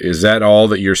you, is that all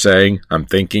that you're saying? I'm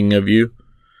thinking of you?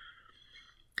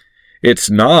 It's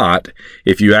not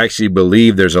if you actually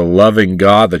believe there's a loving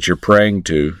God that you're praying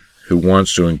to who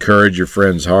wants to encourage your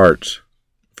friends' hearts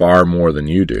far more than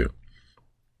you do.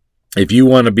 If you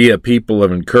want to be a people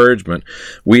of encouragement,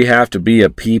 we have to be a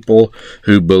people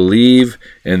who believe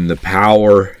in the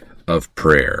power of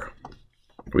prayer.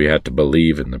 We have to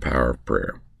believe in the power of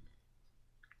prayer.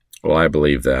 Well, I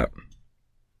believe that.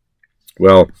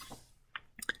 Well,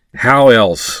 how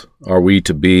else are we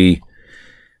to be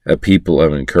a people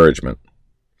of encouragement?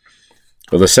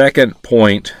 Well, the second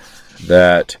point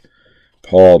that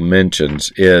Paul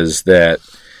mentions is that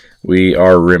we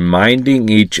are reminding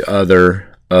each other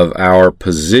of our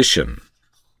position.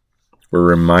 We're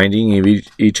reminding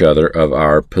each other of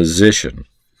our position.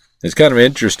 It's kind of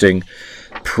interesting.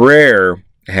 Prayer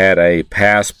had a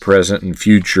past, present, and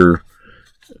future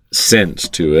sense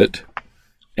to it.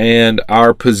 And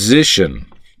our position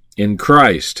in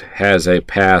Christ has a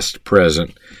past,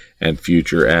 present, and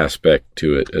future aspect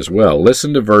to it as well.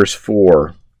 Listen to verse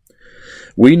 4.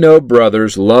 We know,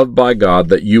 brothers, loved by God,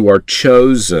 that you are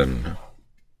chosen.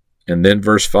 And then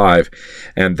verse 5,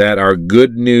 and that our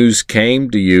good news came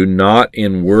to you not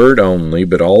in word only,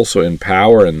 but also in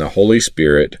power in the Holy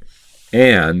Spirit,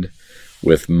 and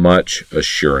with much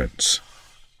assurance.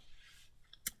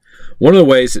 One of the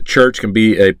ways that church can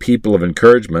be a people of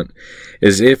encouragement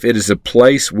is if it is a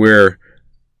place where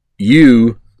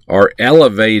you are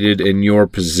elevated in your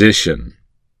position.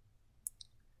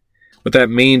 What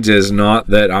that means is not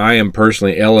that I am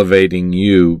personally elevating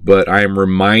you, but I am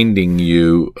reminding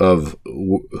you of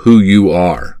who you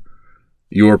are,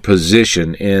 your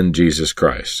position in Jesus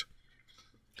Christ.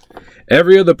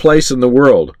 Every other place in the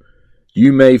world,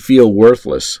 you may feel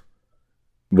worthless,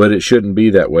 but it shouldn't be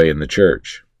that way in the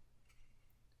church.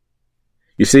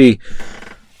 You see,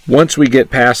 once we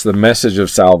get past the message of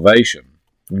salvation,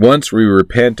 once we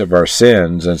repent of our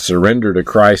sins and surrender to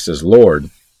Christ as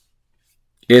Lord,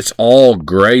 it's all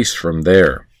grace from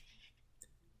there.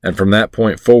 And from that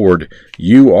point forward,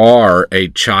 you are a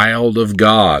child of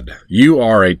God. You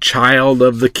are a child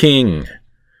of the King.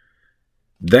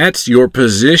 That's your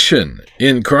position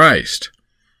in Christ.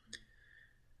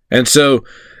 And so,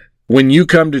 when you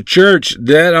come to church,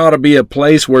 that ought to be a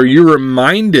place where you're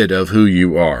reminded of who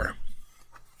you are.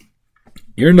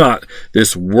 You're not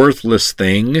this worthless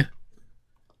thing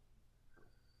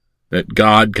that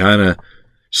God kind of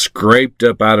scraped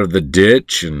up out of the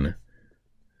ditch and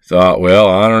thought, well,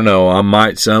 I don't know, I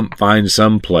might find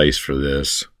some place for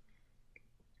this.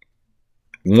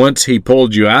 Once he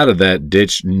pulled you out of that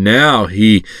ditch, now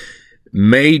he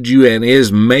made you and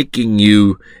is making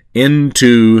you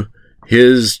into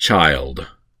his child.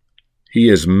 He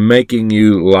is making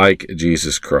you like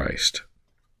Jesus Christ.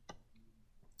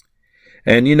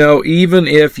 And you know, even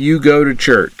if you go to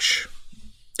church,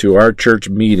 to our church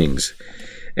meetings,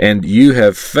 and you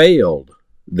have failed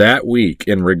that week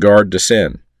in regard to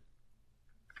sin,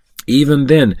 even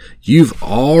then, you've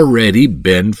already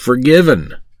been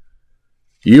forgiven.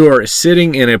 You are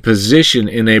sitting in a position,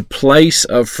 in a place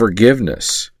of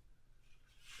forgiveness.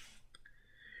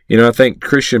 You know, I think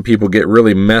Christian people get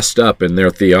really messed up in their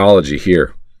theology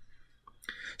here.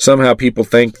 Somehow people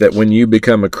think that when you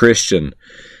become a Christian,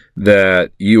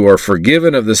 that you are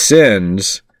forgiven of the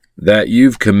sins that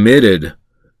you've committed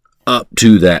up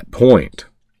to that point.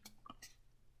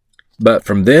 But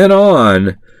from then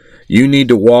on, You need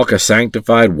to walk a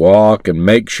sanctified walk and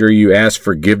make sure you ask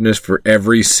forgiveness for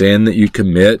every sin that you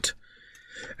commit.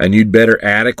 And you'd better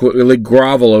adequately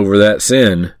grovel over that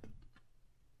sin.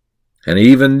 And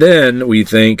even then, we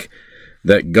think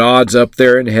that God's up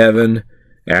there in heaven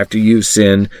after you've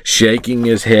sinned, shaking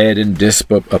his head in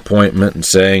disappointment and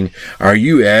saying, "Are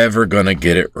you ever going to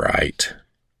get it right?"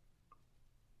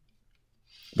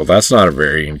 Well, that's not a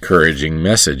very encouraging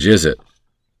message, is it?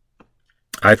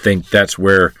 I think that's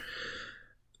where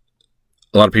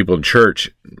a lot of people in church,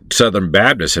 Southern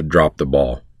Baptists, have dropped the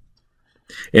ball.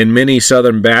 In many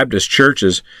Southern Baptist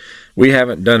churches, we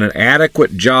haven't done an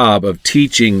adequate job of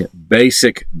teaching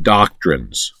basic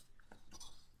doctrines.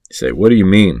 You say, what do you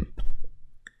mean?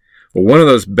 Well, one of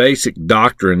those basic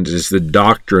doctrines is the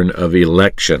doctrine of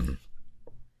election.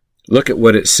 Look at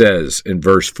what it says in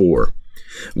verse 4.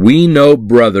 We know,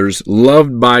 brothers,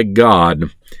 loved by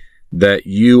God, that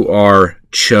you are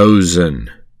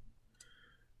chosen.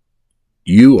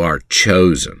 You are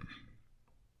chosen.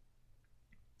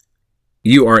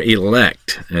 You are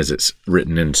elect, as it's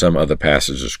written in some other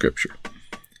passage of Scripture.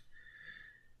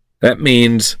 That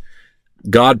means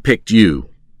God picked you.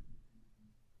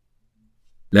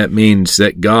 That means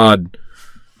that God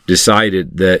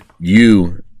decided that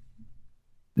you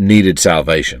needed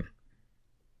salvation.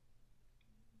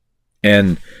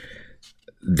 And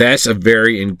that's a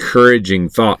very encouraging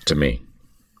thought to me.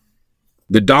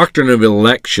 The doctrine of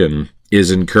election is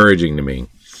encouraging to me.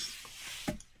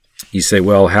 You say,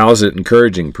 well, how's it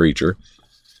encouraging, preacher?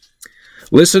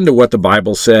 Listen to what the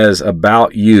Bible says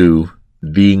about you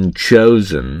being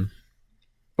chosen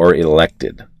or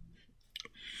elected.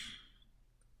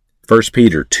 1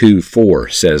 Peter 2:4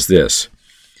 says this,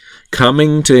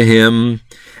 coming to him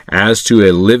as to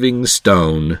a living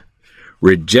stone,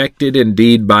 rejected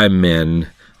indeed by men,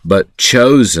 but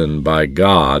chosen by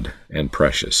God and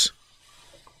precious.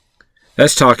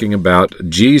 That's talking about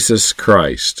Jesus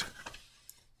Christ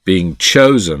being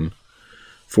chosen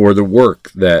for the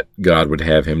work that God would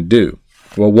have him do.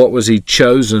 Well, what was he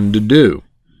chosen to do?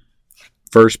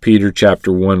 1 Peter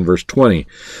chapter 1, verse 20.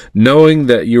 Knowing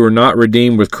that you are not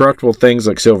redeemed with corruptible things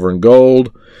like silver and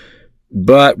gold,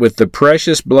 but with the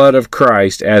precious blood of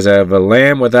Christ, as of a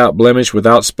lamb without blemish,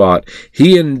 without spot.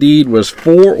 He indeed was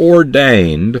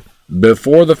foreordained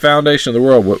before the foundation of the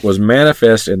world, what was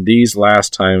manifest in these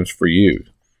last times for you.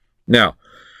 Now,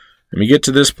 let me get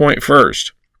to this point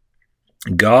first.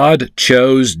 God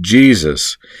chose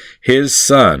Jesus, his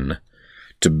Son,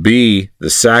 to be the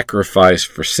sacrifice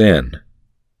for sin.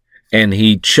 And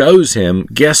he chose him,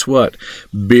 guess what?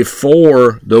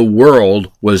 Before the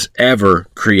world was ever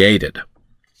created.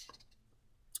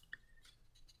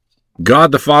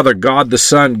 God the Father, God the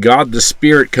Son, God the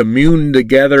Spirit communed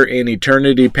together in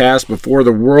eternity past before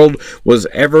the world was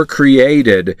ever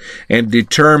created and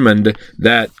determined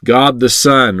that God the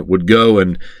Son would go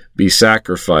and be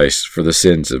sacrificed for the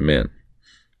sins of men.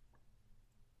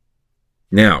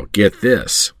 Now, get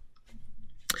this.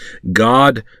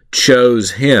 God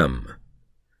chose him.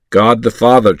 God the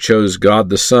Father chose God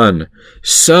the Son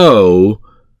so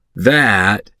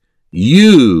that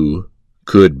you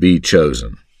could be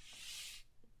chosen.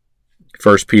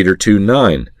 1 Peter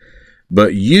 2:9.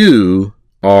 But you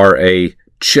are a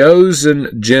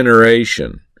chosen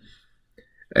generation,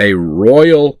 a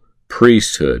royal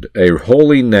priesthood, a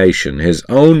holy nation, his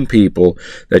own people,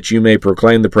 that you may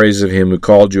proclaim the praises of him who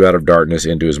called you out of darkness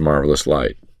into his marvelous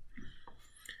light.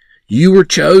 You were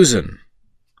chosen.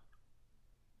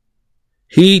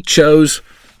 He chose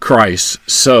Christ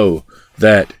so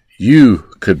that you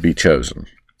could be chosen.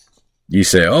 You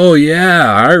say, oh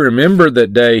yeah, I remember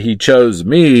that day he chose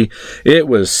me. It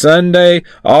was Sunday,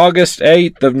 August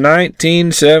 8th of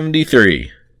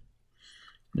 1973.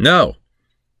 No.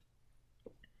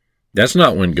 That's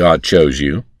not when God chose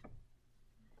you.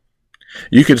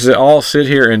 You could all sit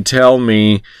here and tell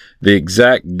me the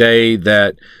exact day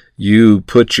that you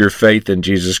put your faith in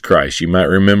Jesus Christ. You might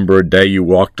remember a day you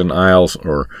walked an aisle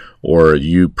or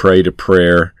you prayed a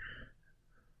prayer.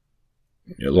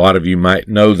 A lot of you might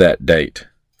know that date.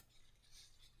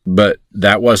 But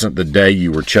that wasn't the day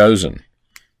you were chosen.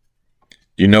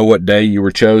 Do you know what day you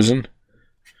were chosen?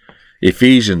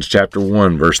 Ephesians chapter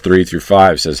 1, verse 3 through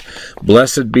 5 says,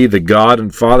 Blessed be the God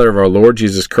and Father of our Lord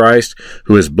Jesus Christ,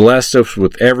 who has blessed us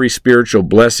with every spiritual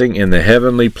blessing in the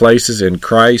heavenly places in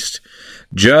Christ,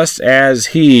 just as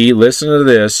he, listen to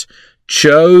this,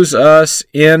 chose us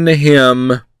in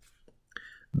him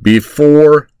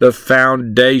before the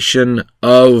foundation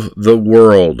of the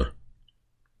world,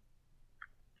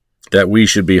 that we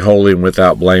should be holy and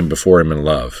without blame before him in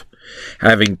love.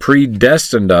 having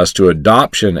predestined us to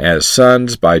adoption as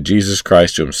sons by Jesus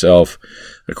Christ to himself,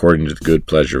 according to the good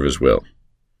pleasure of his will.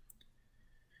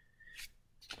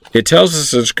 It tells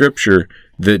us in Scripture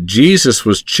that Jesus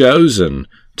was chosen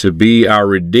to be our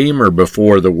Redeemer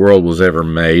before the world was ever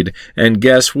made. And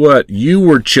guess what? You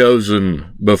were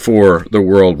chosen before the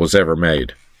world was ever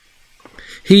made.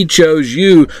 He chose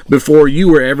you before you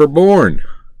were ever born.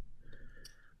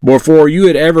 Before you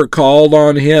had ever called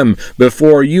on him.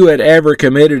 Before you had ever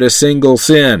committed a single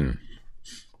sin.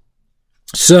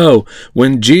 So,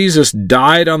 when Jesus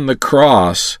died on the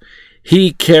cross,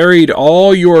 he carried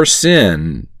all your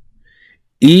sin,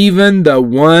 even the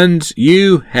ones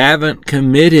you haven't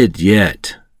committed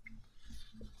yet.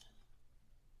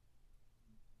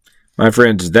 My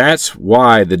friends, that's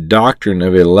why the doctrine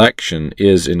of election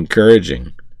is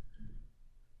encouraging.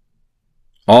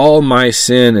 All my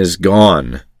sin is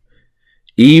gone,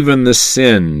 even the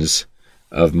sins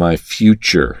of my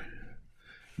future.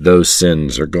 Those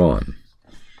sins are gone.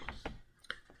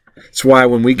 That's why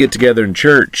when we get together in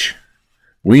church,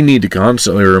 we need to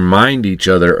constantly remind each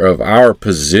other of our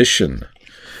position.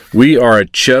 We are a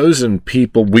chosen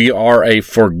people. We are a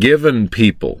forgiven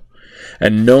people.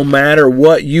 And no matter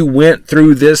what you went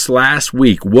through this last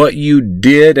week, what you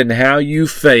did and how you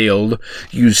failed,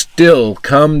 you still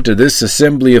come to this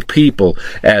assembly of people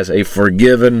as a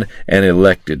forgiven and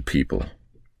elected people.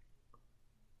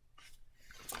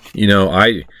 You know,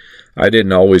 I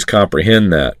didn't always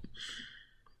comprehend that.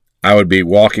 I would be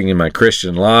walking in my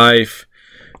Christian life,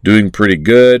 doing pretty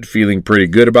good, feeling pretty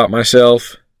good about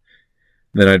myself.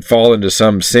 Then I'd fall into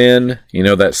some sin,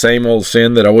 that same old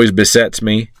sin that always besets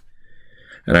me.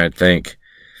 And I'd think,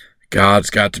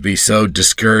 God's got to be so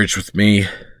discouraged with me.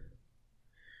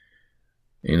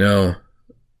 And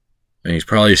he's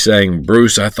probably saying,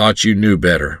 Bruce, I thought you knew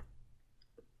better.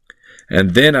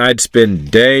 And then I'd spend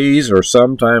days or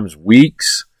sometimes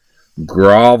weeks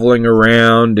groveling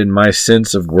around in my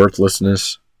sense of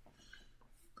worthlessness.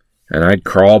 And I'd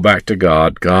crawl back to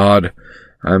God. God,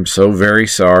 I'm so very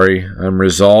sorry. I'm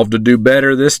resolved to do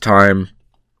better this time.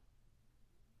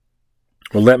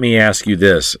 Well, let me ask you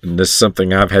this, and this is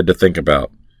something I've had to think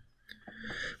about.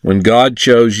 When God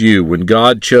chose you, when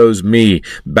God chose me,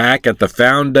 back at the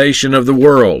foundation of the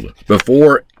world,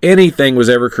 before anything was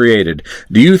ever created,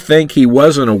 do you think he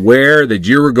wasn't aware that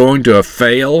you were going to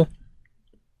fail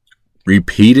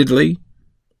repeatedly?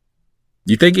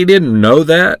 Do you think he didn't know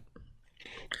that?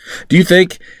 Do you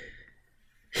think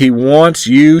he wants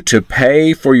you to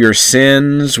pay for your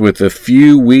sins with a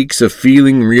few weeks of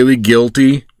feeling really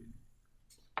guilty?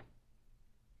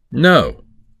 No.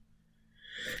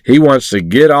 He wants to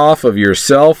get off of your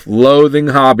self-loathing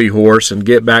hobby horse and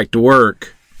get back to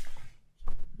work.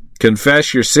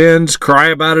 Confess your sins, cry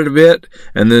about it a bit,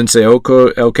 and then say,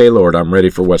 okay, Lord, I'm ready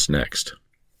for what's next.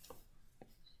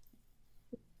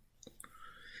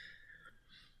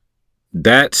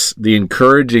 That's the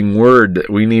encouraging word that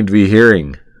we need to be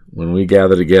hearing when we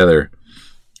gather together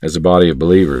as a body of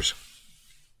believers.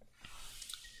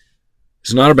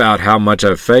 It's not about how much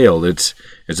I've failed. It's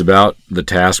about the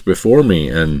task before me.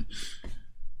 And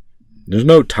there's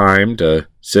no time to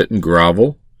sit and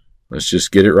grovel. Let's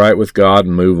just get it right with God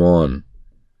and move on.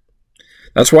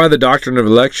 That's why the doctrine of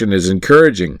election is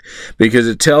encouraging, because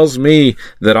it tells me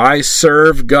that I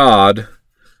serve God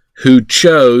who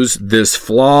chose this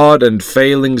flawed and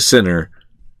failing sinner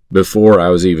before I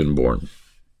was even born.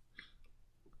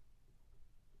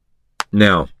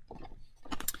 Now,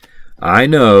 I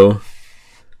know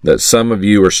that some of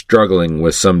you are struggling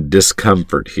with some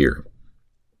discomfort here,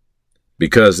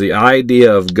 because the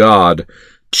idea of God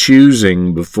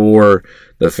choosing before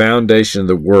the foundation of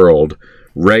the world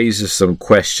raises some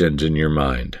questions in your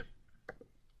mind.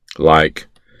 Like,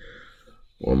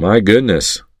 well, my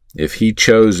goodness, if he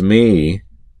chose me,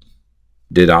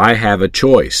 did I have a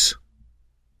choice?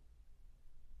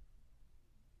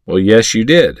 Well, yes, you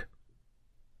did.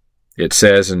 It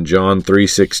says in John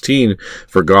 3:16,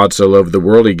 for God so loved the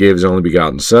world, he gave his only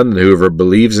begotten Son, that whoever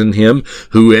believes in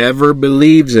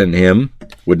him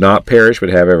would not perish but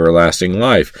have everlasting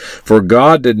life. For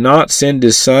God did not send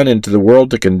his Son into the world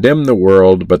to condemn the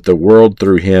world, but the world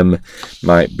through him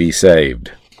might be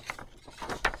saved.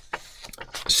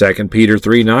 2 Peter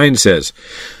 3:9 says,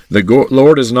 the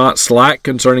Lord is not slack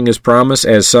concerning his promise,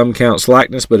 as some count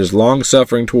slackness, but is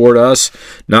long-suffering toward us,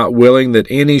 not willing that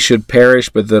any should perish,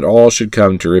 but that all should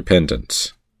come to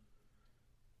repentance.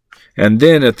 And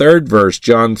then a third verse,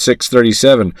 John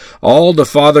 6:37, all the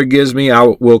Father gives me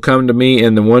will come to me,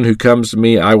 and the one who comes to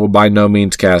me I will by no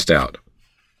means cast out.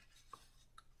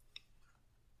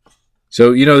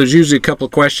 So, there's usually a couple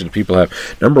of questions people have.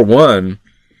 Number one,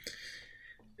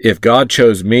 if God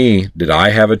chose me, did I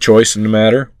have a choice in the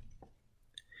matter?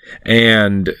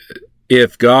 And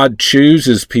if God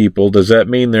chooses people, does that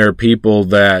mean there are people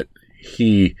that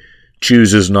he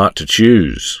chooses not to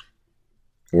choose,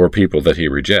 or people that he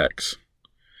rejects?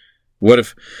 What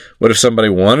if somebody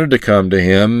wanted to come to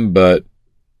him, but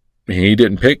he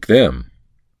didn't pick them?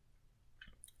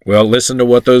 Well, listen to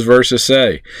what those verses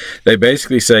say. They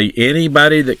basically say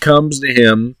anybody that comes to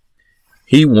him,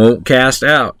 he won't cast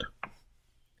out.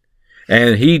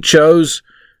 And he chose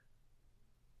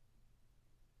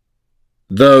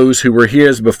those who were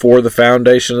his before the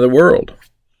foundation of the world.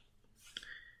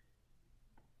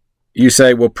 You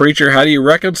say, well, preacher, how do you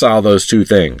reconcile those two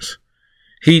things?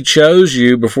 He chose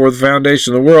you before the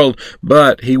foundation of the world,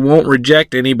 but he won't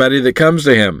reject anybody that comes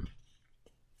to him.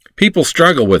 People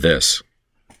struggle with this.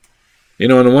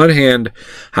 On the one hand,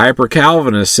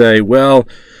 hyper-Calvinists say, well,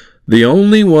 the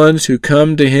only ones who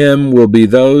come to him will be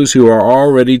those who are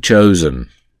already chosen.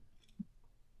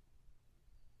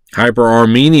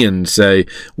 Hyper-Armenians say,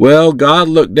 well, God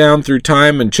looked down through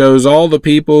time and chose all the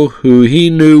people who he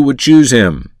knew would choose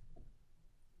him.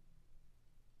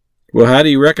 Well, how do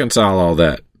you reconcile all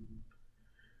that?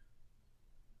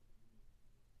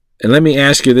 And let me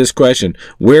ask you this question.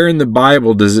 Where in the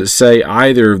Bible does it say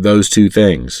either of those two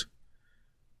things?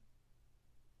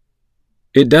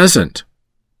 It doesn't.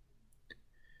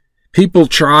 People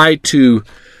try to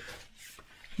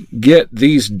get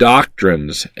these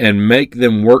doctrines and make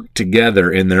them work together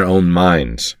in their own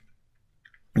minds.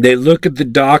 They look at the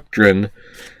doctrine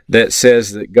that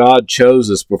says that God chose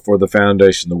us before the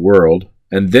foundation of the world,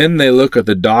 and then they look at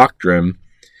the doctrine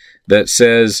that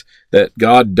says that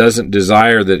God doesn't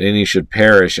desire that any should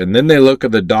perish. And then they look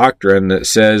at the doctrine that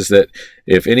says that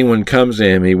if anyone comes to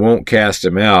him, he won't cast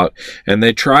him out. And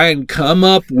they try and come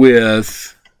up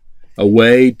with a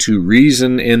way to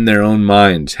reason in their own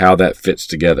minds how that fits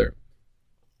together.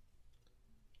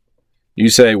 You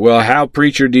say, well, how,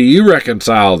 preacher, do you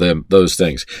reconcile those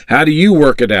things? How do you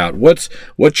work it out? What's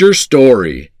your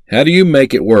story? How do you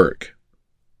make it work?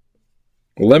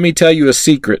 Well, let me tell you a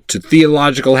secret to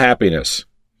theological happiness.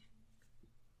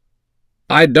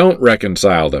 I don't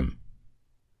reconcile them.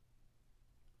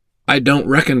 I don't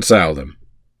reconcile them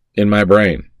in my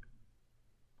brain.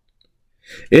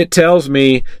 It tells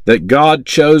me that God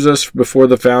chose us before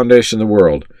the foundation of the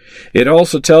world. It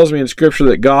also tells me in Scripture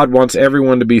that God wants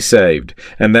everyone to be saved,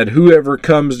 and that whoever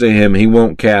comes to him, he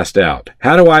won't cast out.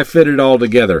 How do I fit it all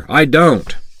together? I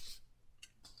don't.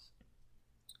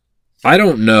 I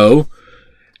don't know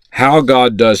how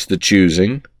God does the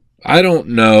choosing. I don't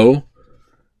know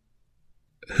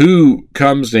who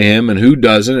comes to him and who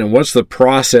doesn't, and what's the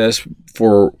process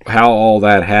for how all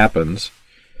that happens.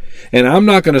 And I'm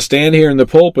not going to stand here in the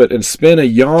pulpit and spin a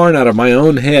yarn out of my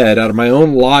own head, out of my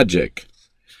own logic,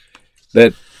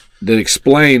 that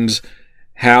explains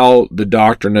how the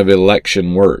doctrine of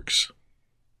election works.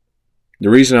 The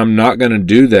reason I'm not going to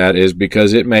do that is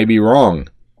because it may be wrong,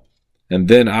 and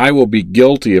then I will be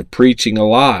guilty of preaching a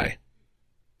lie.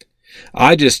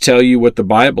 I just tell you what the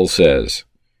Bible says,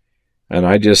 and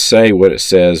I just say what it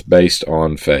says based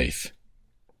on faith.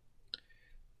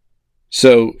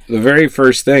 So the very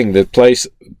first thing,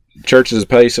 church is a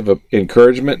place of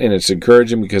encouragement, and it's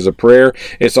encouraging because of prayer.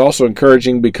 It's also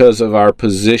encouraging because of our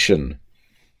position.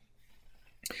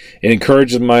 It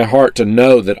encourages my heart to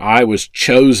know that I was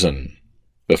chosen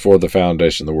before the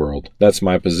foundation of the world. That's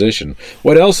my position.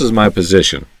 What else is my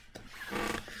position?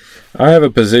 I have a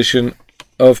position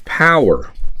of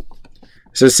power.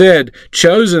 As I said,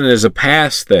 chosen is a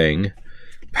past thing.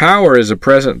 Power is a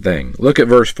present thing. Look at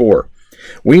verse 4.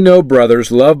 We know,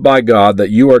 brothers, loved by God, that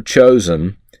you are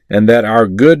chosen, and that our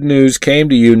good news came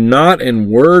to you not in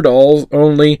word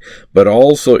only, but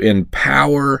also in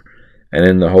power and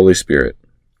in the Holy Spirit.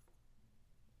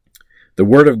 The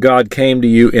word of God came to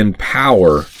you in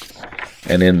power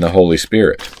and in the Holy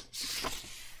Spirit.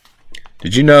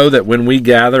 Did you know that when we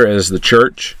gather as the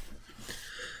church,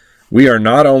 we are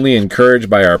not only encouraged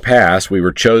by our past, we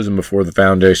were chosen before the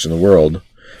foundation of the world,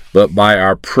 but by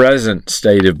our present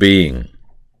state of being?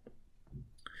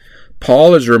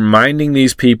 Paul is reminding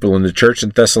these people in the church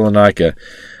in Thessalonica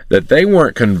that they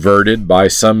weren't converted by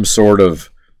some sort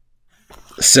of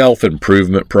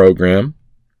self-improvement program.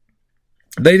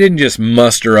 They didn't just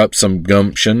muster up some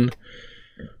gumption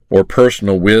or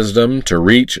personal wisdom to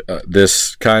reach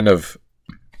this kind of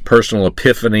personal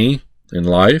epiphany in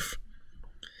life.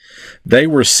 They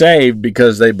were saved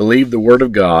because they believed the Word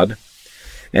of God,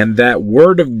 and that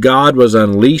Word of God was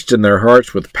unleashed in their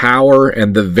hearts with power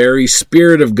and the very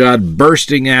Spirit of God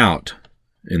bursting out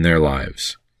in their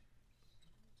lives.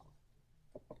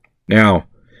 Now,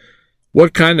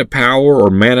 What kind of power or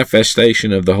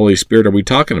manifestation of the Holy Spirit are we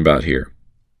talking about here?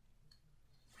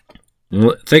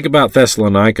 Think about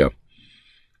Thessalonica.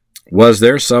 Was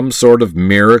there some sort of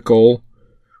miracle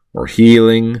or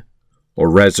healing or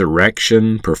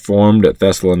resurrection performed at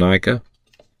Thessalonica?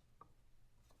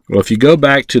 Well, if you go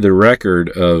back to the record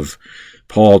of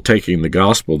Paul taking the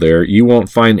gospel there, you won't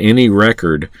find any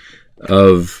record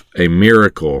of a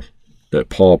miracle that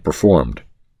Paul performed.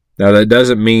 Now, that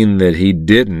doesn't mean that he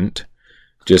didn't,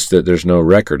 just that there's no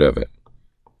record of it.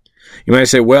 You might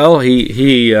say, well,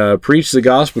 he preached the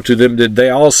gospel to them. Did they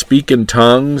all speak in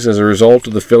tongues as a result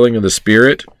of the filling of the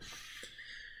Spirit?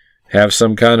 Have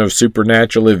some kind of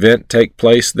supernatural event take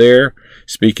place there,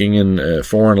 speaking in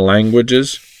foreign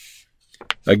languages?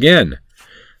 Again,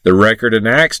 the record in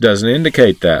Acts doesn't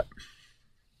indicate that.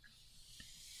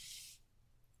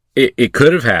 It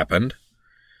could have happened.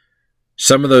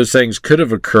 Some of those things could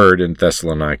have occurred in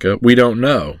Thessalonica. We don't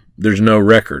know. There's no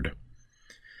record.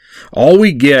 All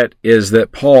we get is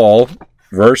that Paul,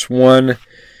 verse 1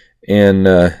 in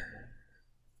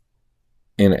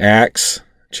Acts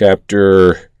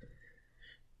chapter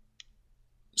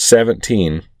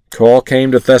 17, Paul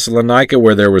came to Thessalonica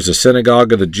where there was a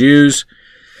synagogue of the Jews.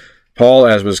 Paul,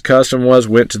 as was custom was,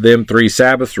 went to them 3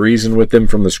 Sabbaths, reasoned with them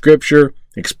from the Scripture,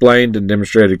 explained and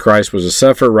demonstrated Christ was a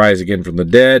sufferer, rise again from the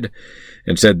dead,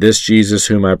 and said, this Jesus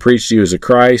whom I preached to you is a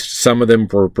Christ. Some of them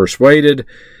were persuaded,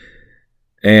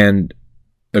 and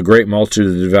a great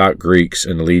multitude of devout Greeks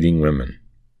and leading women.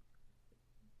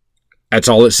 That's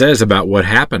all it says about what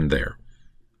happened there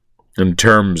in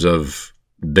terms of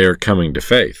their coming to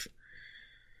faith.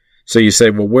 So you say,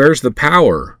 well, where's the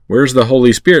power? Where's the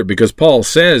Holy Spirit? Because Paul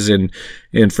says in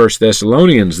 1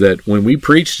 Thessalonians that when we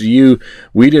preached to you,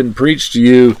 we didn't preach to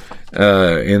you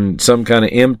in some kind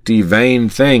of empty, vain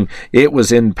thing. It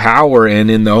was in power and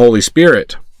in the Holy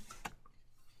Spirit.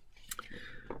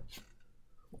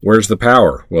 Where's the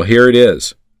power? Well, here it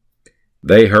is.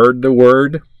 They heard the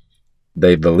word.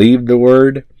 They believed the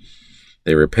word.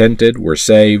 They repented, were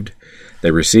saved.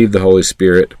 They received the Holy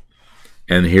Spirit.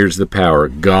 And here's the power.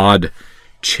 God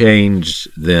changed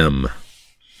them.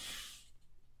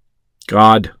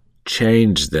 God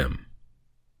changed them.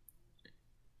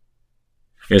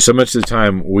 And so much of the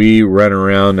time we run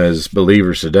around as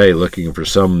believers today looking for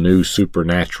some new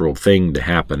supernatural thing to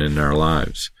happen in our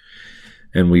lives.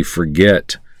 And we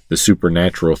forget the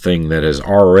supernatural thing that has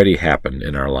already happened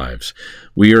in our lives.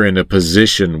 We are in a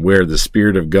position where the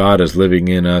Spirit of God is living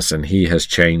in us and He has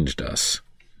changed us.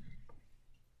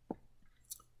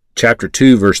 Chapter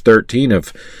 2, verse 13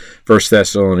 of 1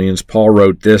 Thessalonians, Paul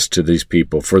wrote this to these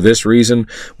people. For this reason,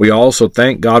 we also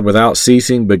thank God without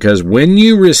ceasing, because when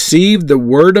you received the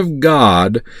word of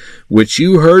God, which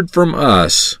you heard from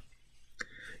us,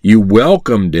 you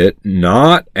welcomed it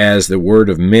not as the word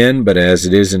of men, but as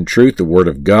it is in truth the word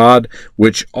of God,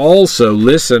 which also,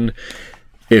 listen,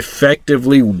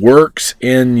 effectively works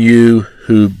in you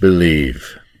who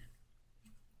believe.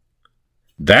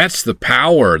 That's the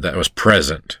power that was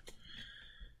present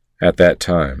at that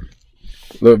time.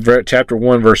 Look, chapter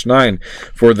 1, verse 9.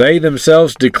 For they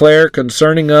themselves declare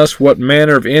concerning us what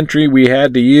manner of entry we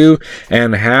had to you,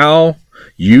 and how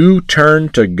you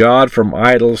turned to God from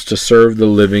idols to serve the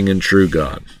living and true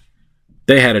God.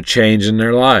 They had a change in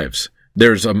their lives.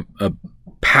 There's a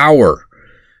power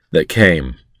that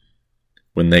came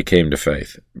when they came to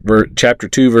faith. Chapter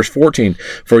 2, verse 14.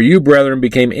 For you, brethren,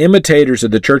 became imitators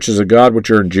of the churches of God which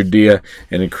are in Judea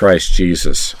and in Christ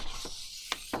Jesus.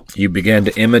 You began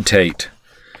to imitate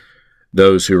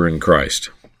those who are in Christ.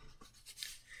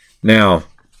 Now,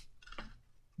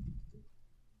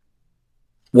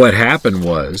 what happened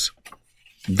was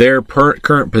their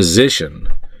current position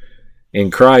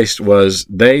in Christ was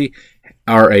they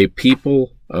are a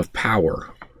people of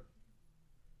power.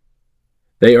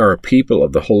 They are a people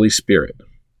of the Holy Spirit.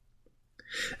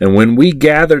 And when we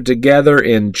gather together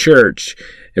in church,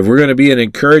 if we're going to be an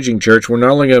encouraging church, we're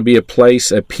not only going to be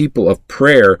a people of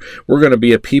prayer, we're going to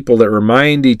be a people that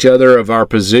remind each other of our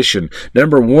position.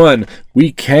 Number one,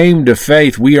 we came to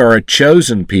faith. We are a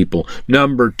chosen people.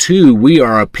 Number two, we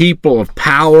are a people of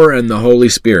power and the Holy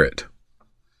Spirit.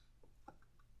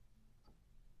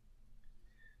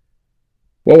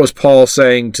 What was Paul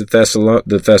saying to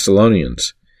the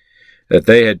Thessalonians? That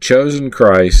they had chosen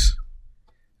Christ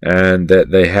and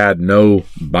that they had no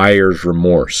buyer's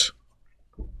remorse.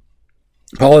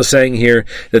 Paul is saying here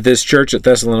that this church at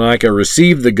Thessalonica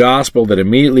received the gospel that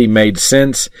immediately made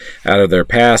sense out of their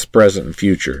past, present, and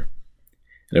future.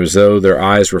 And it was as though their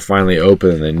eyes were finally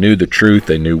open and they knew the truth,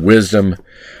 they knew wisdom.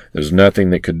 There was nothing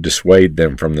that could dissuade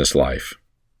them from this life.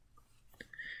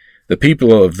 The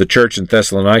people of the church in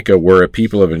Thessalonica were a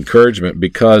people of encouragement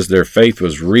because their faith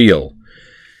was real,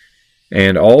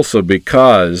 and also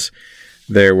because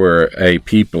they were a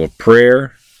people of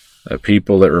prayer, a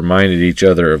people that reminded each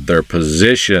other of their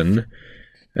position.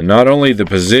 And not only the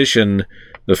position,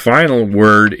 the final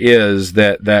word is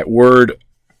that word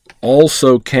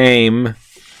also came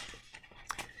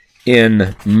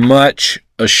in much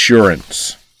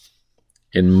assurance.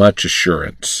 In much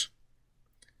assurance.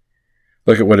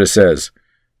 Look at what it says.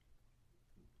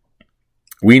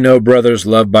 We know, brothers,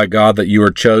 loved by God, that you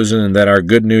are chosen, and that our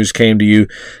good news came to you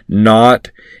not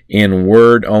in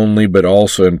word only, but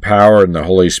also in power in the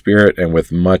Holy Spirit and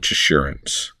with much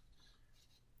assurance.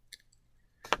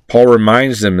 Paul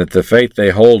reminds them that the faith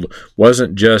they hold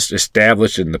wasn't just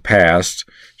established in the past,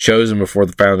 chosen before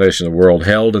the foundation of the world,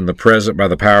 held in the present by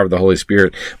the power of the Holy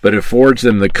Spirit, but it affords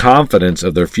them the confidence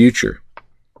of their future.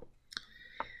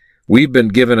 We've been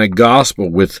given a gospel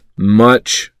with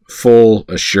much full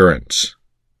assurance.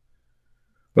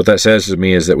 What that says to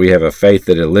me is that we have a faith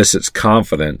that elicits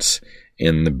confidence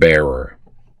in the bearer.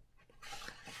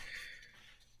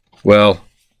 Well,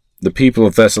 the people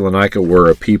of Thessalonica were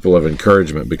a people of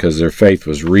encouragement because their faith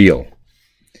was real.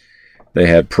 They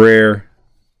had prayer,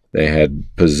 they had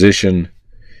position,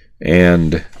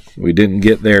 and we didn't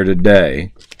get there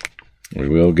today. We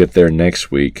will get there next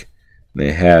week.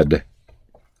 They had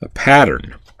a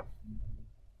pattern.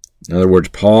 In other words,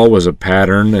 Paul was a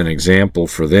pattern, an example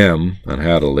for them on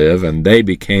how to live, and they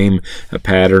became a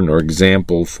pattern or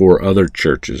example for other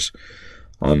churches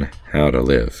on how to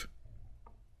live.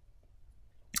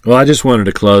 Well, I just wanted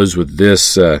to close with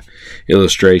this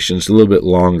illustration. It's a little bit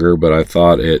longer, but I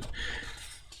thought it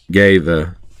gave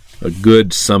a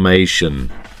good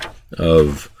summation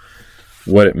of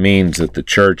what it means that the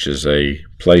church is a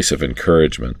place of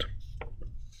encouragement.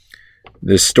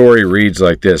 This story reads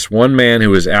like this. One man who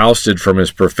was ousted from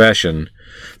his profession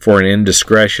for an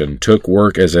indiscretion took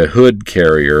work as a hood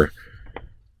carrier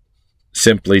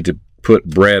simply to put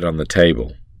bread on the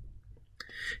table.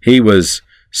 He was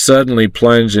suddenly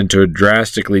plunged into a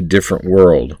drastically different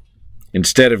world.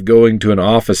 Instead of going to an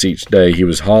office each day, he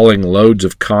was hauling loads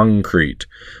of concrete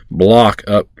block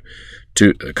up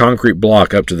to the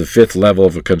 5th level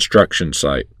of a construction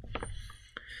site.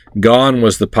 Gone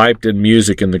was the piped-in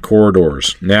music in the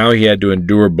corridors. Now he had to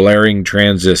endure blaring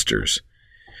transistors.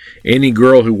 Any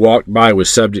girl who walked by was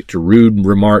subject to rude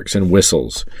remarks and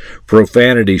whistles.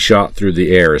 Profanity shot through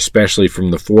the air, especially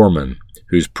from the foreman,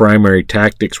 whose primary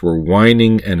tactics were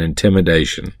whining and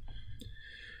intimidation.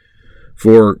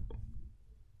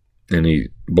 And he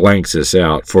blanks this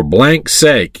out, for blank's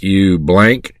sake, you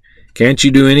blank, can't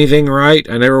you do anything right?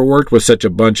 I never worked with such a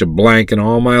bunch of blank in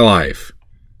all my life.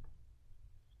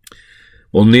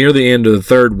 Well, near the end of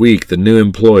the 3rd week, the new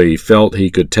employee felt he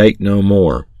could take no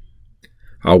more.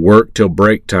 I'll work till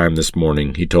break time this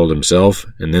morning, he told himself,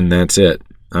 and then that's it.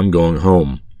 I'm going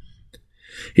home.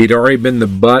 He'd already been the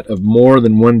butt of more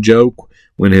than one joke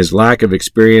when his lack of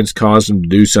experience caused him to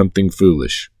do something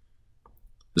foolish.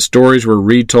 The stories were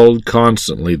retold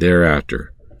constantly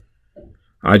thereafter.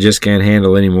 I just can't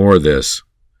handle any more of this.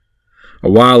 A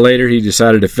while later, he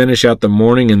decided to finish out the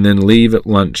morning and then leave at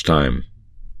lunchtime.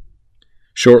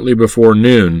 Shortly before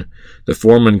noon, the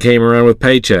foreman came around with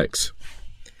paychecks.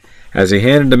 As he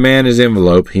handed the man his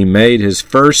envelope, he made his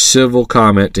first civil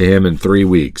comment to him in 3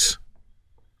 weeks.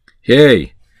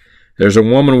 Hey, there's a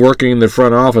woman working in the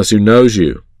front office who knows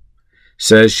you.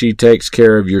 Says she takes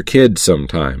care of your kids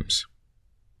sometimes.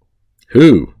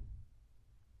 Who?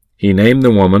 He named the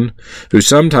woman, who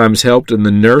sometimes helped in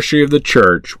the nursery of the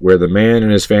church where the man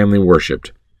and his family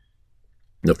worshipped.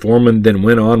 The foreman then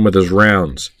went on with his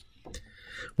rounds.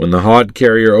 When the hod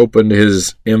carrier opened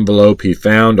his envelope, he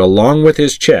found, along with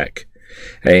his check,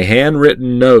 a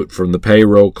handwritten note from the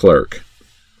payroll clerk.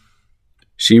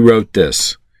 She wrote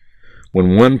this: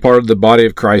 when one part of the body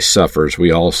of Christ suffers,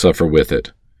 we all suffer with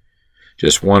it.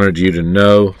 Just wanted you to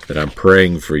know that I'm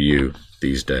praying for you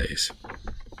these days.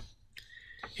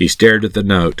 He stared at the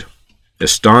note,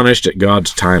 astonished at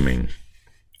God's timing.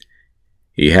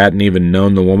 He hadn't even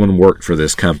known the woman worked for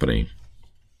this company.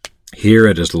 Here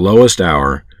at his lowest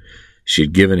hour,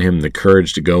 she'd given him the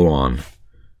courage to go on,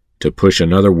 to push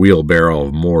another wheelbarrow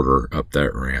of mortar up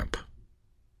that ramp.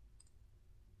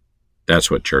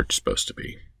 That's what church is supposed to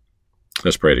be.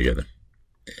 Let's pray together.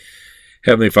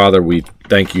 Heavenly Father, we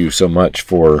thank you so much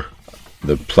for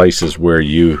the places where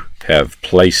you have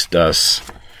placed us,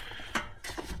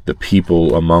 the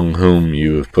people among whom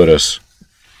you have put us.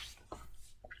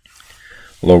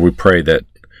 Lord, we pray that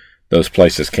those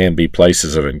places can be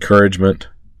places of encouragement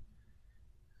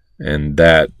and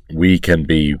that we can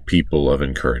be people of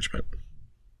encouragement.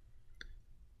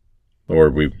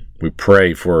 Lord, we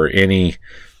pray for any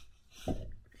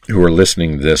who are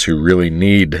listening to this who really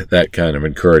need that kind of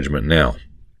encouragement now.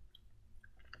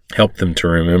 Help them to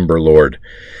remember, Lord,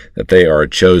 that they are a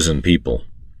chosen people,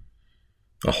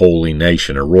 a holy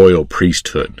nation, a royal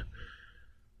priesthood.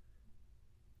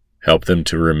 Help them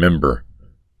to remember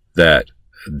that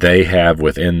they have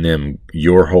within them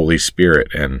your Holy Spirit,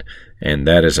 and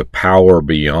that is a power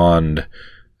beyond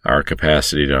our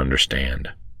capacity to understand.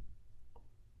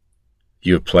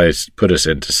 You have put us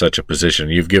into such a position.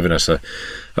 You've given us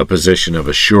a position of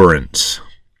assurance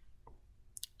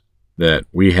that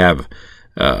we have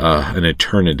an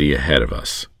eternity ahead of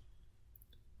us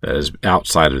that is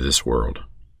outside of this world.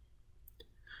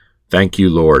 Thank you,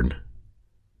 Lord,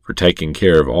 for taking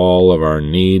care of all of our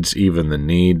needs, even the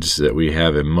needs that we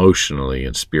have emotionally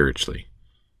and spiritually.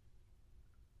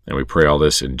 And we pray all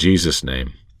this in Jesus'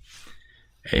 name.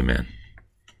 Amen.